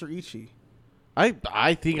watch this or Ichi?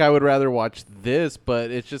 I think I would rather watch this, but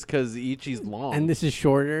it's just because Ichi's long. And this is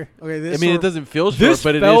shorter. Okay, I this. mean, or, it doesn't feel short, This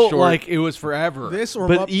but it is felt short. like it was forever. This or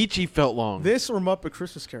but Mupp- Ichi felt long. this or Muppet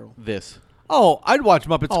Christmas Carol, This. Oh, I'd watch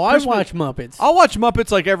Muppets. Oh, I Christmas- watch Muppets. I'll watch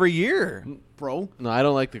Muppets like every year. bro. No, I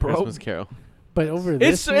don't like the Bro. Christmas Carol. But over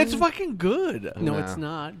this It's one- fucking good. No, Nah. it's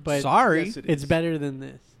not. But Sorry. Yes, it it's is. better than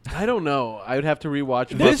this. I don't know. I would have to rewatch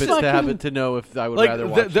This Muppets to have fucking- it to know if I would Like rather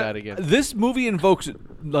watch that again. This movie invokes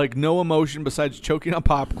like no emotion besides choking on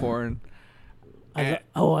popcorn. I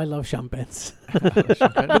love champagnes.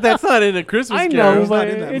 But that's not in a Christmas I Carol. know, It's not but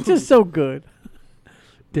in that it's movie. just so good.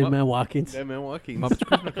 Dead Man Watkins. Dead Man Walking. Muppets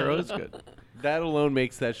Christmas Carol is good. That alone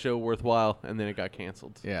makes that show worthwhile, and then it got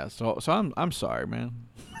canceled. Yeah, so I'm sorry, man.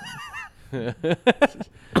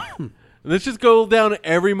 Let's just go down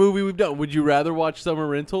every movie we've done. Would you rather watch Summer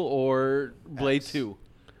Rental or Blade 2?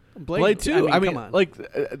 Blade 2. I mean, come on. like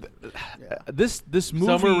this movie.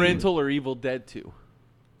 Summer Rental or Evil Dead 2?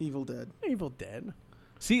 Evil Dead. Evil Dead.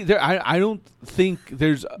 See, there. I don't think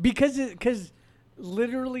there's. Because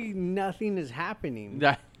literally nothing is happening.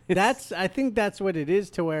 I think that's what it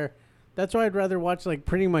is to where that's why I'd rather watch like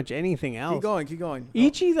pretty much anything else. Keep going. Keep going.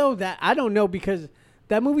 Ichi though, that I don't know because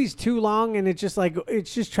that movie's too long and it's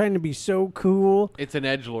just trying to be so cool. It's an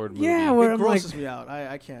edgelord movie. Yeah, where It I'm like, grosses me out.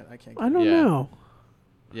 I can't. I can't. I don't Yeah. know.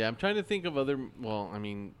 Yeah, I'm trying to think of other. Well, I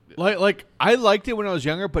mean, Like I liked it when I was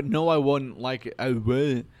younger, but no, I wouldn't like it. I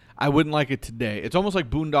wouldn't like it today. It's almost like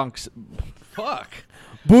Boondocks. Fuck.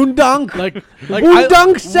 Boondonk. Like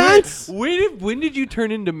Boondonk Sense. when did you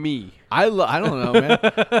turn into me? I don't know, man.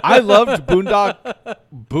 I loved Boondock.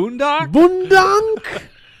 Boondonk.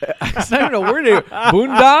 It's not even a word here.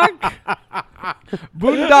 Boondock.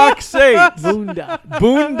 Boondock Saints. Boondonk.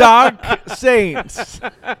 Boondock Saints.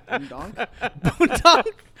 Donk? Boondock.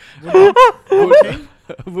 Okay.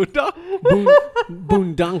 Boondock.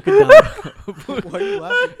 Boondonkadonk. Why are you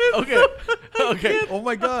laughing? Okay. Oh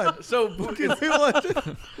my God. So Look at what? Look at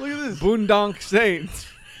this. Boondock Saints.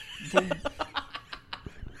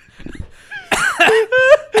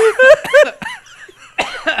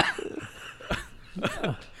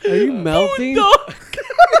 Are you melting?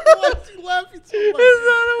 Why is he laughing so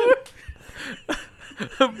much?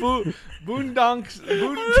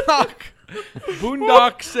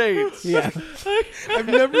 Boondock Saints. Yeah. I've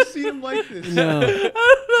never seen him like this. No.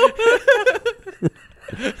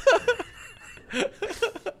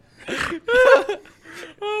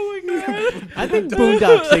 Oh my god! I think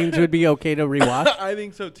Boondock Saints would be okay to rewatch. I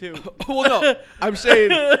think so too. Well, no, I'm saying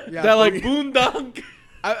that like Boondonk.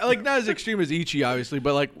 I, like not as extreme as Ichi, obviously,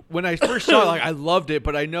 but like when I first saw it, like I loved it,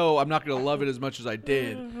 but I know I'm not gonna love it as much as I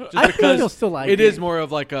did, just I think because you'll still like it it. is more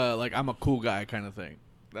of like a I'm a cool guy kind of thing.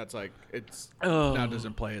 That's like it's Oh. now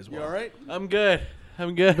doesn't play as You well. all right? I'm good.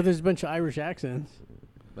 But there's a bunch of Irish accents.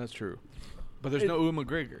 That's true, but there's no Ewan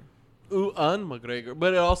McGregor. Ewan McGregor,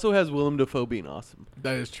 but it also has Willem Dafoe being awesome.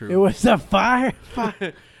 That is It true. was a fire.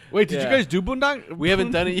 Wait, did Yeah. you guys do Boondock? We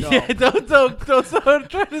haven't done it No. yet. Don't try to say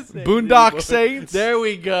it Boondock anymore. Saints. There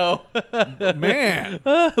we go. Man,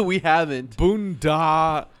 We haven't.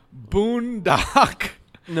 Boondock.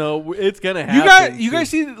 No, it's gonna happen. You guys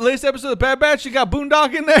see the latest episode of Bad Batch? You got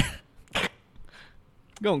Boondock in there.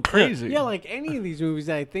 Going crazy. Yeah, like any of these movies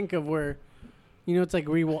that I think of where, it's like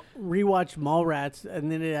rewatch Mallrats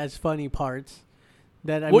and then it has funny parts.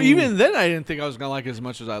 That I Well, mean, even then, I didn't think I was gonna like it as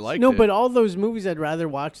much as I liked it. no, but all those movies I'd rather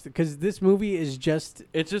watch because this movie is just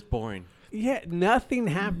It's just boring. nothing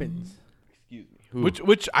happens. Excuse me.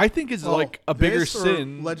 which I think is like a bigger this or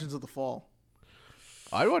sin. Legends of the Fall.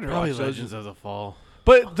 I'd want to Probably watch those. Legends of the Fall.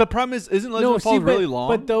 But the problem is, isn't Legends of the Fall really long?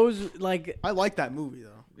 But those like I like that movie though.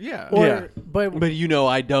 yeah. or but But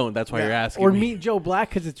I don't. That's why Yeah. you're asking. or me. Meet Joe Black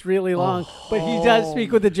because it's really long. But he does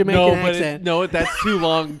speak with a Jamaican No, but accent. that's too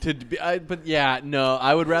long to. But yeah, no,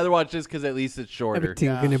 I would rather watch this because at least it's shorter.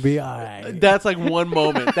 Everything's gonna be all right. That's like one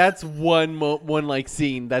moment. That's one like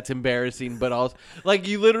scene that's embarrassing, but also like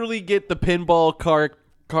you literally get the pinball car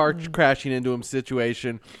crashing into him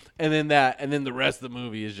situation, and then the rest of the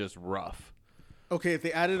movie is just rough. Okay, if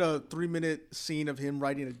they added a 3-minute scene of him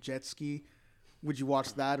riding a jet ski, would you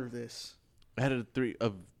watch that or this? I had a 3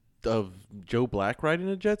 of Joe Black riding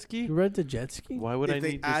a jet ski. You read the jet ski? Why would If I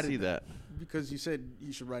they need to added see that? Because you said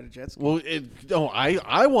you should ride a jet ski. Well,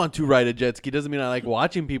 I want to ride a jet ski. Doesn't mean I like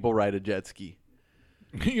watching people ride a jet ski.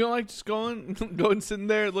 You don't like just going and sitting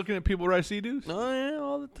there looking at people ride Sea-Doos? Oh yeah,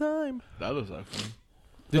 all the time. That was fun.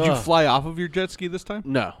 Did you fly off of your jet ski this time?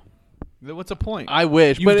 No, Then what's the point? I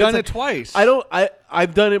wish. You've but it's done like- it twice.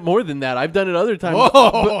 I've done it more than that. I've done it other times.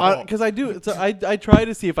 Whoa. Because I do. So I try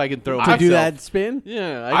to see if I can throw To myself. do that spin?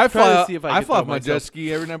 Yeah, I try fly. to see if I can fly throw off my myself. jet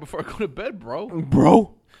ski every night before I go to bed, bro.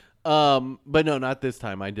 bro. But no, not this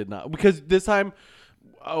time. I did not, because this time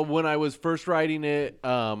when I was first riding it,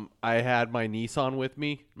 I had my niece on with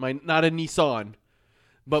me. Not a Nissan,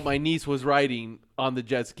 but my niece was riding on the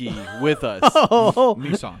jet ski with us. Oh,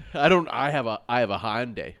 Nissan I have a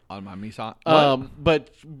Hyundai. on my Nissan.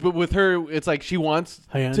 But with her, it's like she wants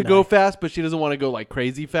to Hyundai. go fast, but she doesn't want to go like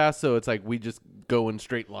crazy fast. So it's like we just go in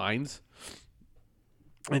straight lines.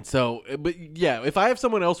 And so, but yeah, if I have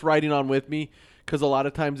someone else riding on with me, because a lot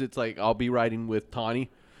of times it's like I'll be riding with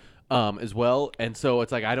Tawny as well. And so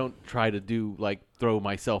it's like I don't try to do like throw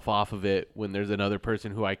myself off of it when there's another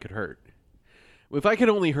person who I could hurt. If I could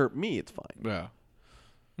only hurt me, it's fine. Yeah.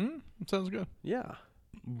 Sounds good. Yeah.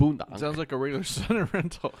 Boondock. Sounds like a regular center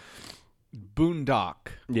rental. Boondock.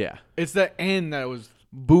 Yeah. It's the end that was.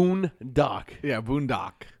 Boondock. Yeah,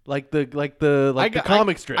 Boondock. Like the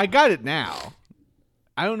comic strip. I got it now.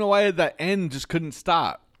 I don't know why that end just couldn't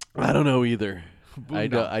stop. I don't know either. I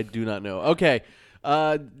do not know. Okay.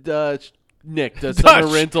 Nick, does Dutch. summer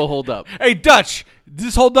rental hold up? Hey, Dutch, does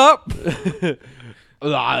this hold up? Do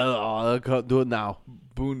it now.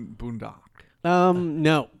 Boondock.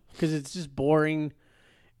 No, because it's just boring.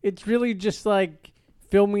 It's really just like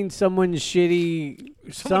filming someone's shitty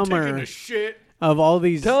Someone taking summer a shit. of all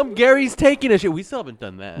these. Tell him Gary's taking a shit. We still haven't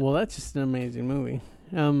done that. Well, that's just an amazing movie.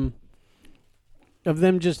 Of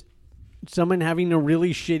them just someone having a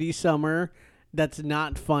really shitty summer that's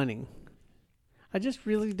not funny. I just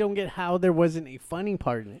really don't get how there wasn't a funny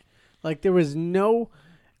part in it. Like there was no.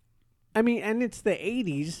 I mean, and it's the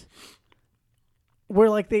 80s where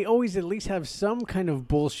like they always at least have some kind of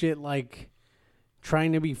bullshit like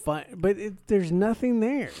trying to be fun, but there's nothing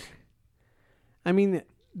there. I mean,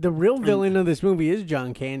 the real villain of this movie is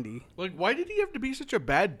John Candy. Like, why did he have to be such a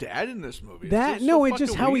bad dad in this movie? It's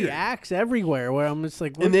just how he acts everywhere. Where I'm just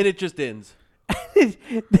like, and then it just ends.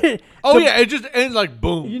 Oh yeah, it just ends like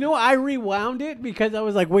boom. You know, I rewound it because I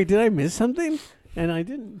was like, wait, did I miss something? And I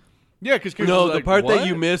didn't. Yeah, because No, like, the part that what?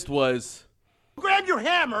 you missed was Grab your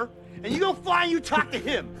hammer and you go fly and you talk to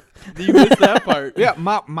him. you missed that part. Yeah,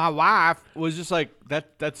 my wife was just like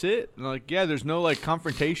that's it. And like, yeah, there's no like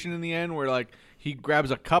confrontation in the end where like he grabs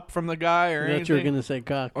a cup from the guy or I thought anything. you were gonna say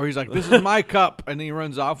cock. Or he's like, this is my cup, and then he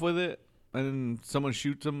runs off with it, and then someone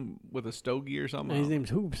shoots him with a stogie or something. His name's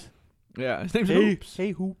Hoops. Yeah, his name's Hoops.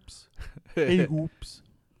 Hey hoops. Hey hoops.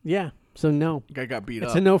 Yeah. So no, Guy got beat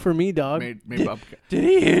it's up. a no for me, dog. Made Bobcat. Did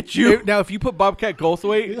he hit you? Now, if you put Bobcat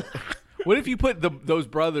Goldthwait, what if you put those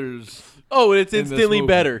brothers? Oh, it's in this instantly movie.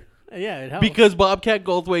 better Yeah, it helps. because Bobcat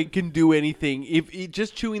Goldthwait can do anything. If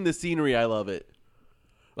just chewing the scenery, I love it.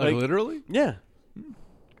 Like, Like- literally? Yeah,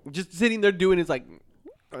 just sitting there doing it's like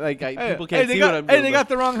Hey, people can't they see got, what I'm doing. Hey, they got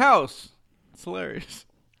the wrong house. It's hilarious.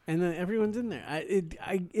 and then everyone's in there. It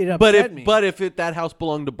upset but me. if that house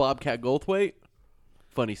belonged to Bobcat Goldthwait,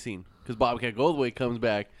 funny scene because Bobcat Goldthwait comes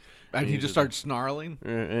back And he he's just starts snarling.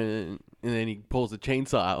 and then he pulls the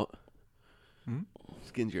chainsaw out, Hmm?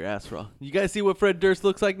 skins your ass raw. You guys see what Fred Durst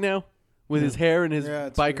looks like now with his hair and his Yeah,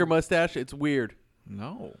 it's biker weird. mustache? It's weird.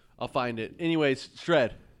 No. I'll find it. Anyways,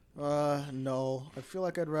 Shred. No. I feel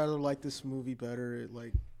like I'd rather like this movie better. it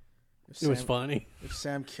was funny If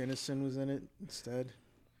Sam Kinison was in it instead.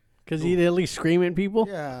 because he'd at least scream at people.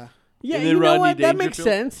 Yeah. Yeah, And then you know Rodney what? That makes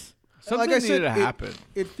Dangerfield. sense. Something like I needed said, to happen.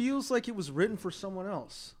 It feels like it was written for someone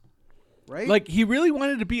else. Right? Like, he really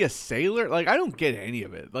wanted to be a sailor? Like, I don't get any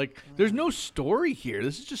of it. Like, there's no story here.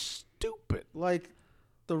 This is just stupid. like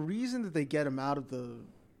the reason that they get him out of the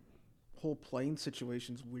whole plane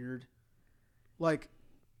situation's weird. Like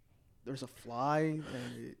there's a fly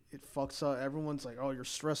and it fucks up. Everyone's like, "Oh, you're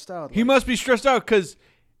stressed out." He Like, must be stressed out because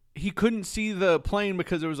he couldn't see the plane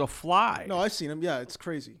because there was a fly. No, I've seen him. Yeah, it's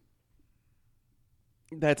crazy.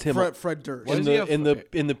 That's him Fred Durst. What in does he the have-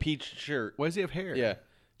 in the peach shirt. Why does he have hair?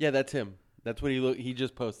 Yeah, that's him. That's what he look. He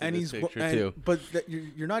just posted And this he's picture too. but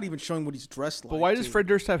you're not even showing what he's dressed like. But why does too. Fred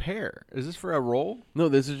Durst have hair? Is this for a role? No,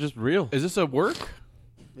 this is just real. Is this a work?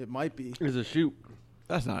 It might be. It's a shoot.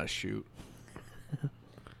 That's not a shoot.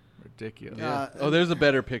 Ridiculous. Oh, there's a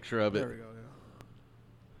better picture of there we it. go. Yeah.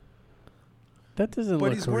 That doesn't But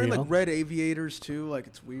look he's real. wearing like red aviators too. Like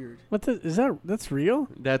it's weird. That's real?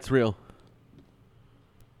 That's real.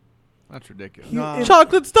 That's ridiculous. Nah.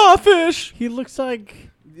 Chocolate starfish. He looks like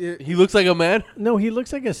He looks like a man. no, he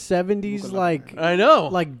looks like a 70s like I know.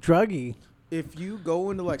 druggie. If you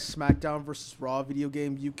go into like SmackDown versus Raw video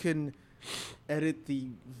game, you can edit the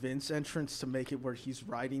Vince entrance to make it where he's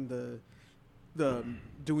riding the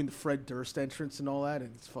doing the Fred Durst entrance and all that,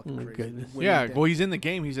 and it's fucking Oh, crazy. goodness. Winning Yeah, that- well, he's in the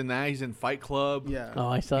game. He's in that. He's in Fight Club. yeah. Oh,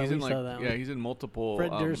 I saw. He's We in saw that one. yeah, he's in multiple.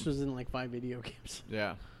 Fred Durst was in like 5 video games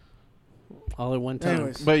Yeah. all at one time.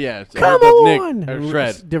 Anyways, But yeah, so Come Nick, on, or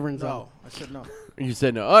Shred. Different song. no, I said no. You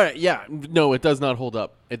said no. All right, yeah, no, it does not hold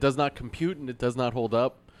up. It does not compute, and it does not hold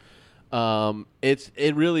up.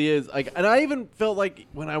 It really is like, and I even felt like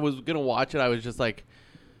when I was gonna watch it, I was just like,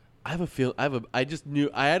 I just knew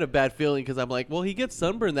I had a bad feeling because I'm like, well, he gets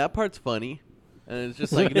sunburned. That part's funny, and it's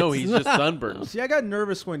just like, no, he's just sunburned. See, I got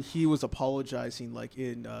nervous when he was apologizing, like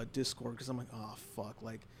in Discord, because I'm like, oh fuck,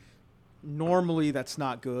 like normally that's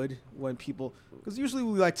not good when people, because usually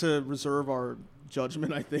we like to reserve our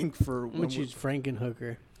judgment, I think, for when Which is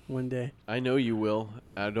Frankenhooker one day. I know you will.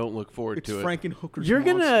 I don't look forward it's to it. Frankenhooker's You're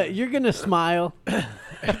monster. gonna smile.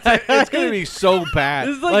 It's gonna be so bad.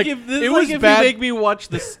 This is like, if it you was bad. make me watch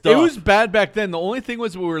the stuff. It was bad back then. The only thing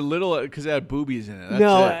was we were little because it had boobies in it. That's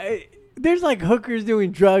No, it. there's like hookers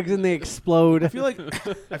doing drugs and they explode. I feel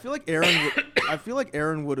like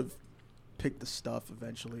Aaron would have picked the stuff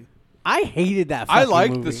eventually. I hated that. I fucking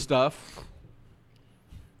liked movie. the stuff.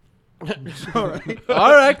 All right.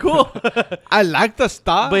 all right, cool. I like the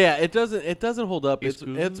stuff. But yeah, it doesn't hold up. It's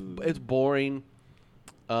Excuse- boring.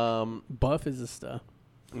 Buff is the stuff.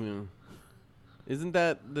 Yeah. Isn't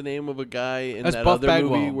that the name of a guy in That's that Buff other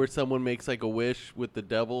Bagwell. movie where someone makes like a wish with the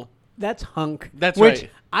devil? That's Hunk. That's which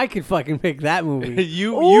right. I could fucking pick that movie.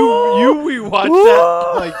 you Ooh. rewatched Ooh.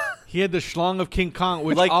 that like he had the schlong of King Kong,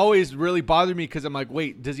 which Like- always really bothered me because I'm like,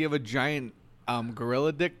 wait, does he have a giant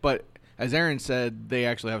gorilla dick? But as Aaron said, they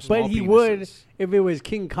actually have small But he penises. would if it was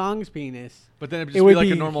King Kong's penis. But then it'd It just would be like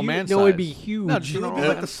be a normal hu- man no, size. it'd be huge. No, just a It would normal be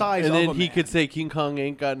like man the size. size and of then a he man. could say King Kong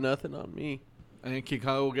ain't got nothing on me. And then King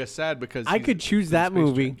Kong will get sad because I he's could choose in that Space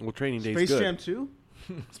movie. Well, Training Day's Space good. Jam 2?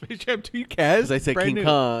 Jam. Space Jam 2, you can. Because I said King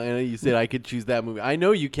Kong, and you said I could choose that movie. I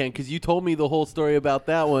know you can, because you told me the whole story about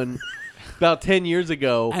that one about 10 years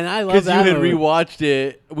ago. And I love because that you had movie. rewatched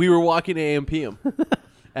it. We were walking AM/PM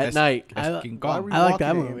at night. That's King Why Kong. were you I like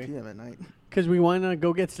that walking at movie. 8 p.m. at night? Because we want to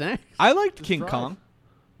go get snacks. I liked King drive. Kong.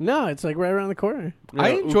 No, it's like right around the corner. I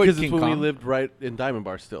enjoyed because King it's when we Kong. lived right in Diamond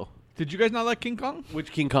Bar still. Did you guys not like King Kong?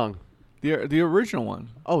 Which King Kong? The original one.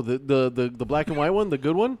 Oh, the black and white one, the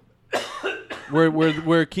good one,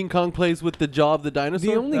 where King Kong plays with the jaw of the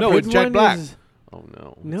dinosaur. The only No, good it's Jack one Black. is Oh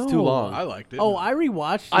no, No. it's too long. I liked it. oh, I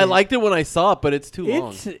rewatched. I it. liked it when I saw it, but it's too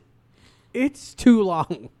long. It's too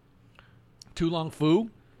long. Too Long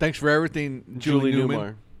Fu. Thanks for everything, Julie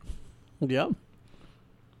Newman. Newmar. Yep.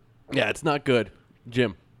 Yeah, it's not good,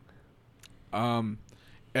 Jim.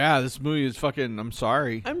 Yeah, this movie is fucking. I'm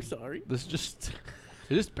sorry. I'm sorry. This is just.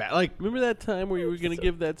 It's just bad. Like, Remember that time where you were gonna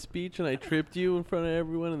give that speech and I tripped you in front of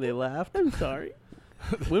everyone and they laughed? I'm sorry.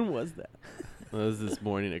 When was that? Well, it was this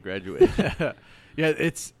morning at graduation. yeah,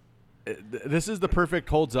 this is the perfect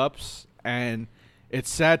holds ups, and it's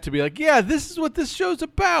sad to be like, yeah, this is what this show's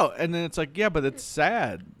about, and then it's like, yeah, but it's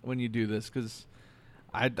sad when you do this because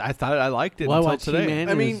I thought I liked it Well, I until watched today. He-Man.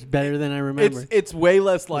 I I mean, mean, better than I remember. It's way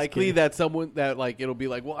less likely kidding. that someone that like it'll be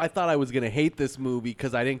like, well, I thought I was gonna hate this movie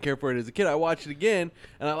because I didn't care for it as a kid. I watched it again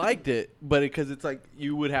and I liked it, but because it's like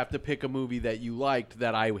you would have to pick a movie that you liked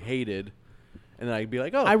that I hated, and then I'd be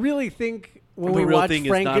like, oh, I really think when The we real watch thing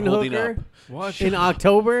is not holding Frankenhooker up. What? in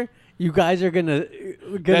October, you guys are gonna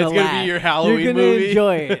That's gonna be laugh. your Halloween You're gonna movie.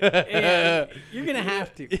 enjoy it. Yeah, you're gonna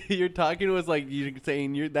have to. you're talking to us like you're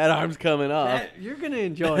saying that arm's coming off. You're gonna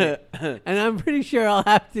enjoy it, and I'm pretty sure I'll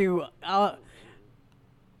have to.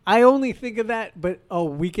 I only think of that, but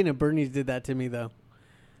Weekend at Bernie's did that to me though.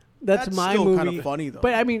 That's my still movie. kind of funny though.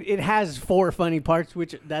 But I mean, it has 4 funny parts,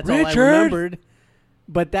 which that's all I Richard! remembered.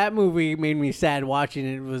 But that movie made me sad watching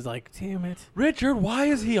it. It was like, damn it! Richard, why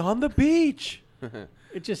is he on the beach?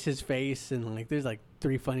 It's just his face, and like, there's like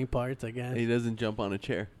 3 funny parts, I guess. He doesn't jump on a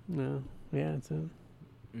chair. No, yeah, it's a.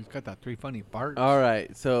 He's got that 3 funny parts. All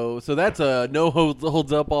right, so that's a no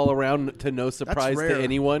holds up all around to no That's surprise rare. to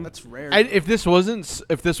anyone. That's rare. If this wasn't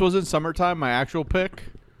summertime, my actual pick,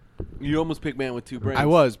 You almost picked Man with Two Brains. I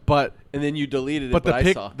was, but and then you deleted it. but But, I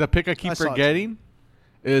the saw. pick I keep I saw it too. forgetting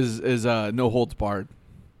is No Holds Barred.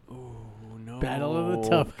 No. Battle of the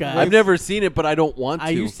Tough Guys. I've never seen it, but I don't want to.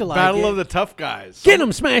 I used to like Battle it. of the Tough Guys. Get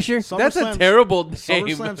him, Smasher! That's a SummerSlam's- terrible name.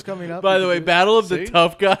 SummerSlam's coming up. By the way, Battle of the See?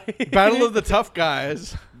 Tough Guys. Battle of the Tough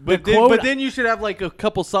Guys. But The then, quote- but then you should have like a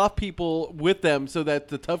couple soft people with them so that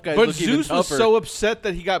the tough guys But look even Zeus was tougher. so upset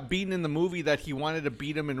that he got beaten in the movie that he wanted to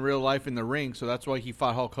beat him in real life in the ring, so that's why he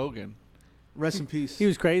fought Hulk Hogan. Rest in peace. He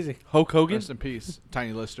was crazy. Hulk Hogan. Rest in peace,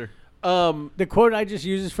 Tiny Lister. The quote I just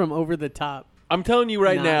used is from Over the Top. I'm telling you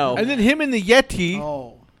right Nah. now. And then him and the Yeti.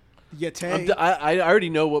 Oh, Yeti. I already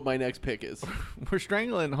know what my next pick is. We're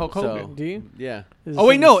strangling Hulk So, Hogan. Do you? yeah. Is Oh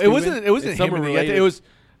wait, something no, it stupid? wasn't It's him. summer In the related. It was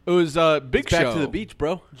Big It's back Show. to the beach,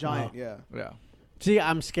 bro. Giant, yeah. Yeah. See,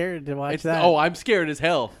 I'm scared to watch It's that. I'm scared as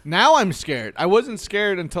hell. Now I'm scared. I wasn't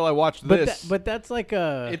scared until I watched but this. but that's like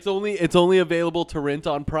a. It's only available to rent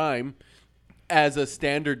on Prime as a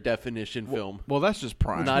standard definition film, well, that's just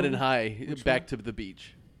Prime. not in high. Back to the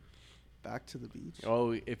beach. Back to the beach.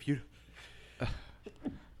 Oh, if you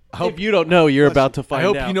don't know, you're about to find I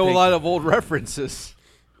out. hope you know a Thank lot of old references.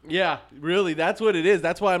 Yeah, really, that's what it is.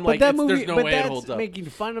 That's why I'm but like, that movie, there's no but way it that's holds up. making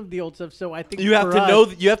fun of the old stuff. So I think You have for to us- know.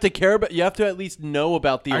 You have to care about. You have to at least know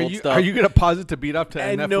about the old stuff. Are you gonna pause it to beat up to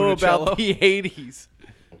and NF know about Funicello? the 80s?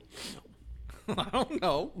 I don't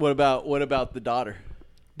know. What about the daughter?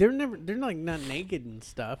 They're like not naked and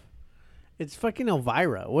stuff. It's fucking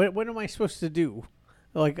Elvira. What am I supposed to do?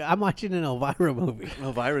 Like I'm watching an Elvira movie.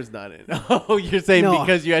 Elvira's not in. Oh, you're saying No.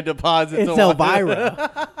 because you had to pause it. It's to watch it.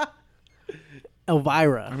 Elvira.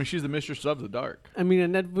 Elvira. I mean, she's the mistress of the dark. I mean,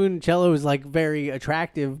 Annette Funicello is like very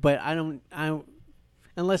attractive, but I don't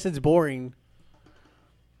unless it's boring.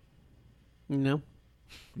 You know?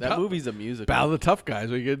 That movie's a musical. Battle of the tough guys.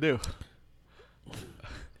 What are you gonna do?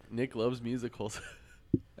 Nick loves musicals.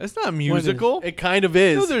 It's not a musical. It kind of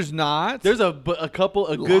is. No, there's not. There's a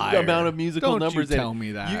good Liar. amount of musical Don't numbers you in tell it.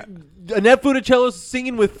 me that. Annette Funicello's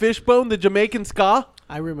singing with Fishbone, the Jamaican ska.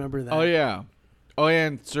 I remember that. Oh yeah. Oh yeah,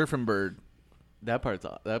 and Surfing Bird. That part's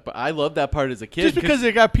I love that part as a kid. Just because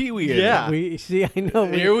they got Pee Wee in it. Yeah. We see. I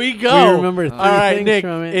know. Here we go. We remember three All right, things Nick.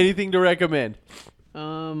 from it. Anything to recommend?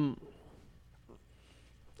 I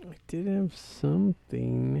did have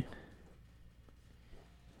something.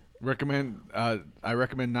 I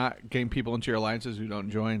recommend not getting people into your alliances who don't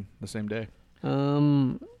join the same day.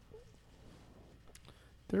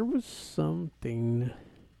 There was something,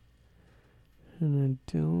 and I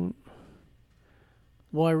don't.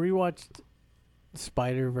 Well, I rewatched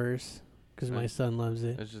Spider-Verse because my son loves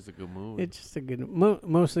it. That's just a good movie. It's just a good,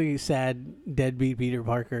 mostly sad deadbeat Peter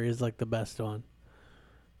Parker is like the best one.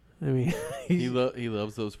 I mean, he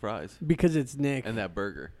loves those fries because it's Nick and that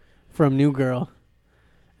burger. from New Girl.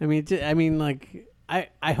 I mean, like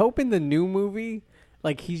I hope in the new movie,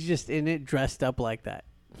 like he's just in it dressed up like that.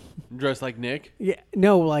 Dressed like Nick. Yeah,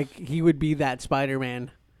 no, like he would be that Spider-Man,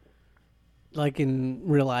 like in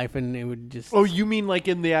real life, and it would just Oh, you mean like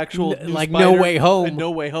in the actual new like Spider- No Way Home. No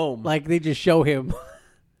Way Home. like they just show him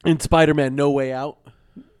in Spider-Man No Way Out.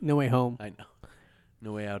 No Way Home. I know.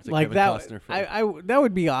 No Way Out. It's a Like Kevin that, Costner film. I that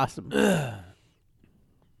would be awesome.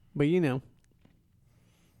 But you know,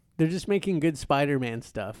 they're just making good Spider-Man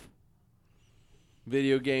stuff,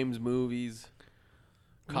 Video games, movies,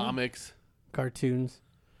 comics, cartoons.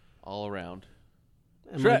 all around.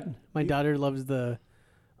 And Shred. my daughter loves the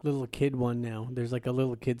little kid one now. There's like a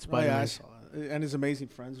little kid Oh, yeah, Spider-Man. I saw it. And his amazing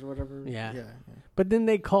friends or whatever. Yeah. Yeah. But then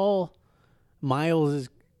they call Miles'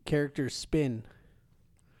 character Spin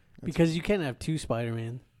because you can't have two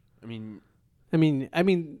Spider-Man. I mean, I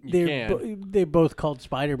mean, You they're both called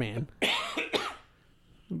Spider-Man,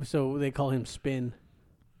 so they call him Spin.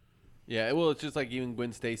 yeah. Well, it's just like even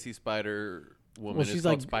Gwen Stacy Spider Woman Well, is she's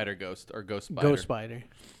called like Spider Ghost or Ghost Spider. Ghost Spider.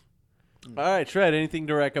 All right, Shred. Anything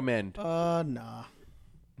to recommend? Nah.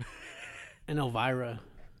 And Elvira.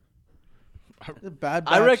 The Bad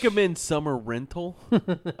Batch. I recommend Summer Rental,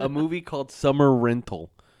 a movie called Summer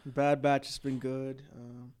Rental. Bad Batch has been good.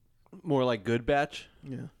 More like Good Batch.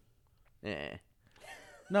 Yeah. Eh.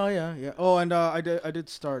 No, yeah. Oh, and I did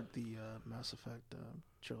start the Mass Effect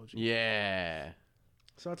trilogy. Yeah.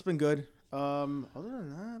 So that's been good. Other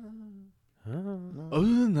than that, Other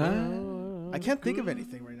than that, I can't think of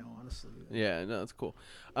anything right now, honestly. Yeah, no, that's cool.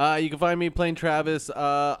 You can find me playing Travis.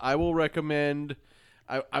 I will recommend.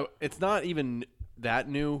 It's not even that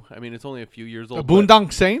new. I mean, it's only a few years the old. but-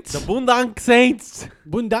 Boondock Saints. The Boondock Saints.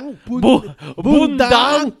 Boondang. Boondock.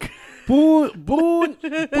 Boondang.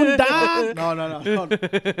 No. Don't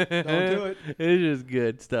do it. It's just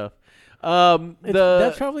good stuff.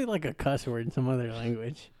 That's probably like a cuss word in some other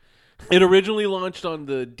language. It originally launched on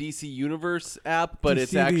the DC Universe app, but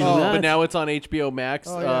it's DC actually, Universe. but now it's on HBO Max.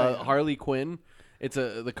 Oh, yeah. Harley Quinn. It's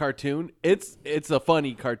the cartoon. It's a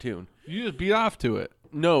funny cartoon. You just beat off to it,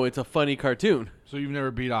 No, it's a funny cartoon. so you've never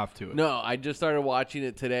beat off to it. No, I just started watching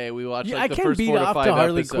it today. We watched Yeah, like I the can't first beat 4 to off 5 to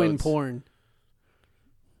Harley episodes. Quinn porn.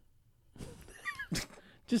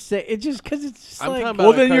 Just say it, just because it's just I'm like talking about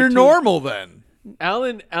Well, a then you're cartoon. normal then.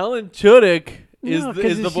 Alan Tudyk is No, the,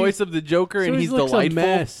 'cause is the it's- voice of the Joker, so and he he's looks delightful. a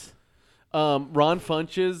mess. Ron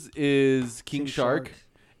Funches is King King Shark, Shark.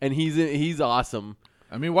 and he's awesome.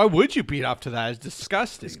 I mean, why would you beat off to that? It's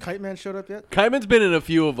disgusting. Has Kite Man showed up yet? Kaiman's been in a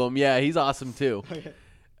few of them. Yeah, he's awesome too.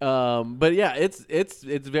 But yeah, it's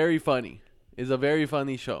very funny. It's a very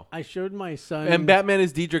funny show. I showed my son. And Batman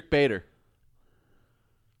is Diedrich Bader.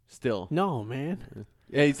 Still. No, man.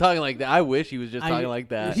 Yeah, he's talking like that. I wish he was just talking like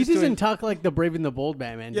that. He doesn't talk like the Brave and the Bold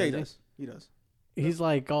Batman. Yeah, he does does. He does. He's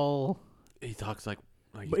like all. He talks like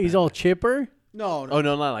He's all chipper. No, Oh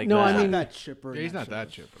no, not like No, that. I He's mean- not that chipper. Yeah, he's not that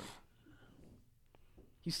chipper.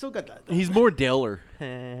 He's still got that. he's more Diller.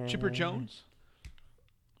 Chipper Jones.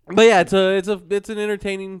 But yeah, it's an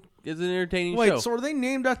entertaining Wait, show. so are they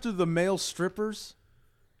named after the male strippers?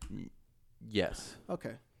 Yes.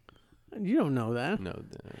 Okay. You don't know that. No.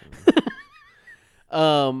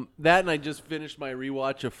 That and I just finished my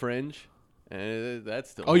rewatch of Fringe, and that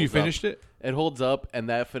still. Oh, you holds up. finished it? It holds up, and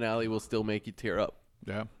that finale will still make you tear up.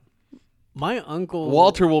 Yeah. My uncle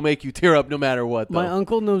Walter will make you tear up no matter what. Though. My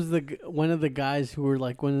uncle knows one of the guys who were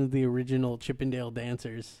like one of the original Chippendale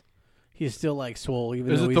dancers. He's still like swole,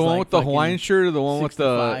 even Is though it he's the one like with the fucking Hawaiian shirt or the one with the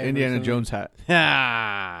 65 or Indiana something? Jones hat?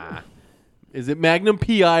 Ah. Is it Magnum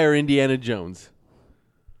PI or Indiana Jones?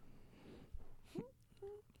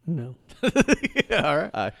 No. Yeah, all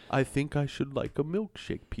right. I think I should like a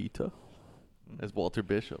milkshake, Peter. As Walter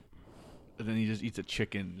Bishop. And then he just eats a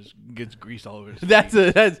chicken, just gets grease all over his That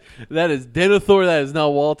is Denethor. That is not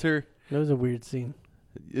Walter. That was a weird scene.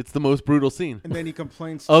 It's the most brutal scene. And then he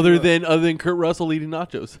complains. Other to, than Kurt Russell eating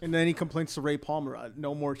nachos. And then he complains to Ray Palmer.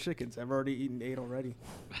 No more chickens. I've already eaten 8 already.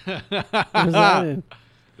 What was that in?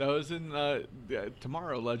 That was in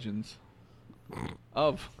Tomorrow Legends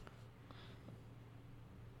of.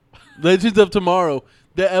 Legends of Tomorrow,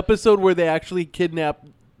 the episode where they actually kidnap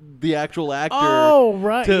the actual actor. Oh,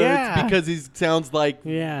 right, yeah. It's because he sounds like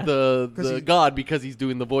Yeah. the god because he's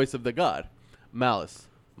doing the voice of the god,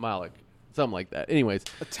 Malik, something like that. Anyways,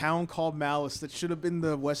 A town called Malice that should have been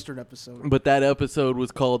the Western episode. but that episode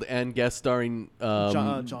was called and guest starring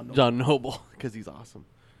John Noble. John Noble because he's awesome.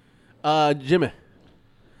 Jimmy.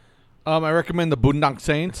 I recommend the Boondock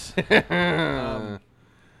Saints.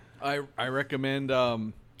 I recommend.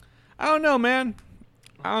 I don't know, man.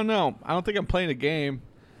 I don't know. I don't think I'm playing a game.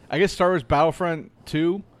 I guess Star Wars Battlefront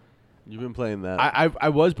 2. You've been playing that. I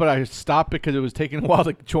was, but I stopped because it was taking a while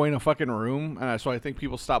to join a fucking room, and so I think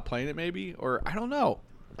people stopped playing it, maybe, or I don't know.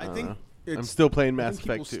 I think it's, I'm still playing I Mass think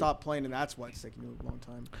people Effect 2. stop playing, and that's why it's taking you a long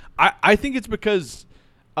time. I think it's because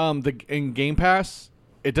in Game Pass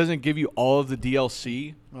it doesn't give you all of the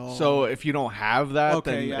DLC. Oh. So if you don't have that,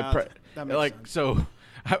 Okay, then yeah, that makes like sense. so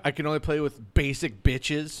I can only play with basic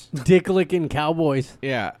bitches. Dick licking cowboys.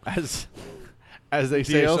 Yeah, as they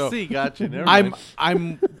say. So DLC, gotcha. Never mind.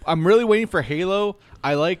 I'm really waiting for Halo.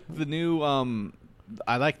 I like the new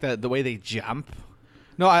I like the way they jump.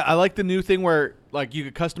 No, I like the new thing where like you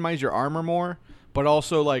could customize your armor more, but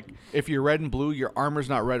also like if you're red and blue, your armor's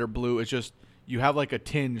not red or blue. It's just you have like a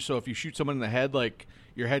tinge. So if you shoot someone in the head, like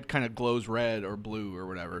your head kind of glows red or blue or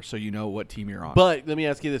whatever, so you know what team you're on. But let me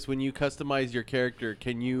ask you this: when you customize your character,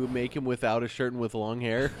 can you make him without a shirt and with long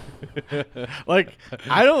hair? like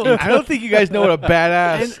I don't think you guys know what a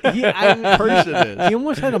badass person is. He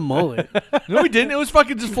almost had a mullet. No, we didn't. It was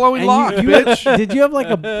fucking just flowing And locks, you bitch. did you have like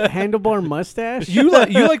a handlebar mustache? You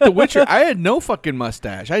like The Witcher. I had no fucking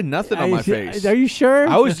mustache. I had nothing on my face. Are you sure?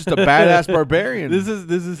 I was just a badass barbarian. This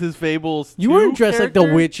is his Fables. You 2 weren't dressed like the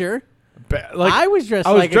character? Witcher. I was dressed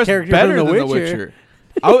I was like dressed a character better from The than Witcher.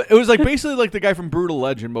 It was like basically like the guy from Brutal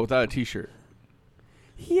Legend, but without a t-shirt.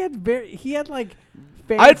 He had like.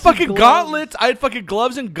 I had fancy fucking gloves. gauntlets. I had fucking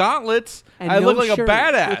gloves and gauntlets. And I no looked like shirt. a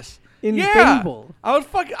badass. In yeah. Fable. I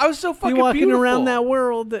was so fucking You walking beautiful. around that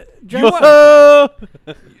world.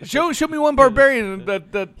 Show me one barbarian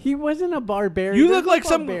that He wasn't a barbarian. you There's look like no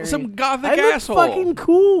some barbarian. gothic I look asshole. fucking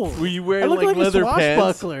cool. Were you I wearing look like like leather a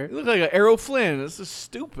pants? swashbuckler. You look like an Arrow Flynn. This is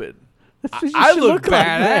stupid. That's what you I should look like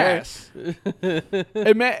that.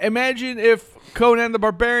 badass. Imagine if Conan the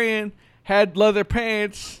Barbarian had leather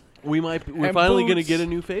pants. We're And finally gonna boots. get a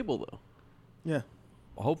new Fable though. Yeah.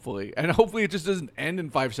 Hopefully, and hopefully it just doesn't end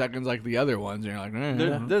in 5 seconds like the other ones. And you're like,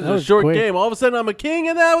 There's That a was short quick. game. All of a sudden, I'm a king,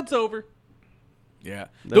 and now it's over. yeah.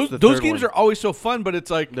 That's the Those third games one. are always so fun, but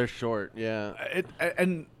it's like They're short. Yeah.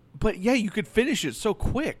 but yeah, you could finish it so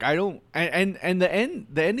quick. I don't, and the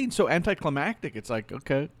ending's so anticlimactic. It's like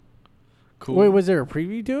okay, cool. Wait, was there a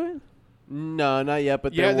preview to it? No, not yet.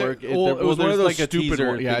 But Yeah, there were. it was one of there's those like a stupid teaser.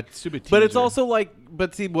 one- yeah, thing. stupid But it's teaser. also like.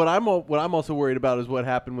 But see, what I'm also worried about is what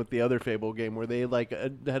happened with the other Fable game, where they like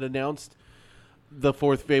had announced the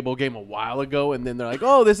 4th Fable game a while ago, and then they're like,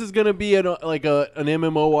 "Oh, this is gonna be an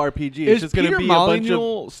MMORPG. It's Is just gonna Peter be a bunch of."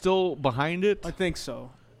 Molyneux still behind it? I think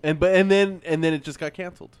so. And then it just got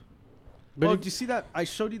canceled. Well, did you see that? I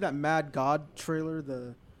showed you that Mad God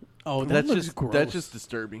trailer. Oh, That's looks just gross. that's just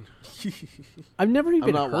disturbing. I've never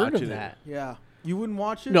even not heard of watching it. that. Yeah. You wouldn't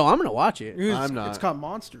watch it? No, I'm gonna watch it, I'm not. It's got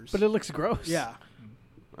monsters. but it looks gross. yeah.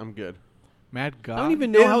 I'm good. Mad God. I don't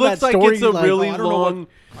even know It how looks that like story it's a like, really I don't know what- long.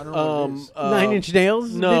 I don't know what it is. 9 Inch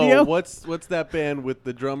Nails No, video. what's that band with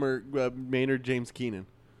the drummer Maynard James Keenan?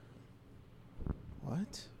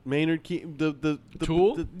 What? Maynard Keenan, the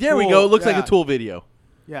Tool? there we Tool, go. It looks like yeah. a Tool video.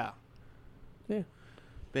 Yeah. Yeah,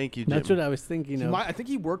 Thank you, Jim. that's what I was thinking of. I think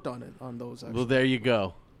he worked on it, on those, actually. Well, there you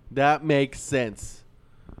go. That makes sense.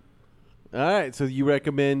 All right, so you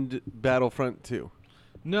recommend Battlefront 2?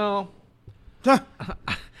 No.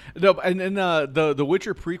 No, and then the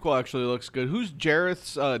Witcher prequel actually looks good. Who's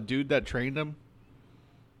Jareth's dude that trained him?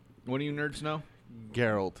 One of you nerds know?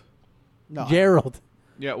 Geralt. No, Gerald.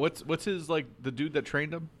 Yeah, what's his like the dude that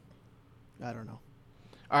trained him? I don't know.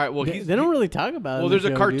 All right, well They, he's they don't really talk about it. well. in There's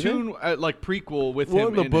the a show, do they? cartoon like prequel with Well,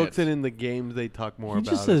 him in the in books it. and in the games, they talk more He about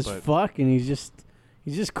just it. says but- fuck, and he's just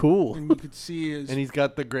cool. And you could see his, and he's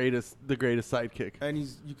got the greatest sidekick.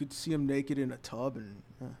 you could see him naked in a tub, and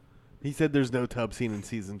He said there's no tub scene in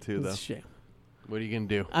season 2, It's though. a shame. What are you gonna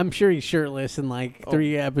do? I'm sure he's shirtless in like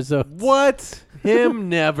 3 episodes. What? Him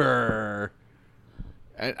never.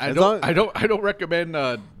 I As long- don't recommend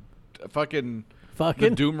fucking the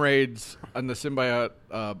Fucking. Doom raids on the symbiote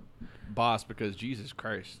boss because Jesus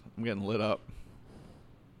Christ, I'm getting lit up.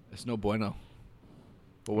 It's no bueno.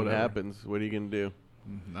 But What whatever. happens? What are you gonna do?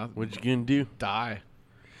 Nothing. What you gonna do? Die?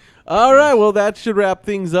 All right. Well, that should wrap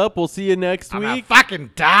things up. We'll see you next I'm gonna week.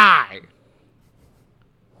 fucking die.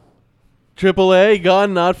 AAA,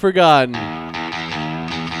 gone, not forgotten.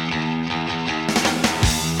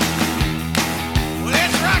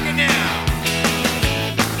 Let's rock it now.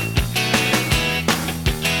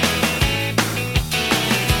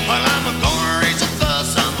 Well, I'm gonna raise a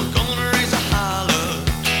fuss, I'm gonna raise a holler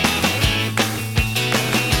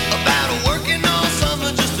about working all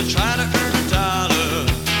summer just to try to earn a dollar.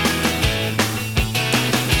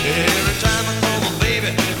 Every time I call my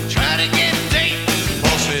baby, try to get a date,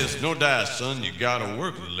 boss says, no dice, son, you gotta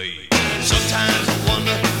work late. Sometimes I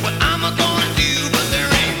wonder what I'm gonna do, but there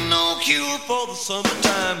ain't no cure for the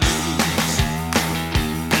summertime blues.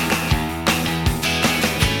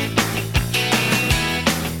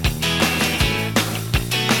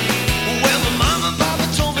 Well, my mama and papa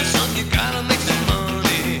told me, son, you gotta make some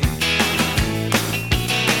money.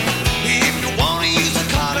 If you wanna use a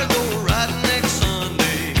car to go riding next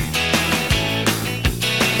Sunday.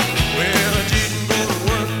 Well, I didn't go to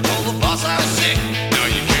work, told the boss I was sick. No,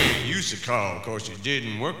 you can't use the car, cause you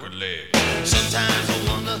didn't work a leg. Sometimes I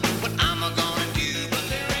wonder what I'm gonna do, but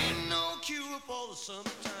there ain't no cure for the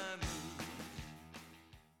summertime blues.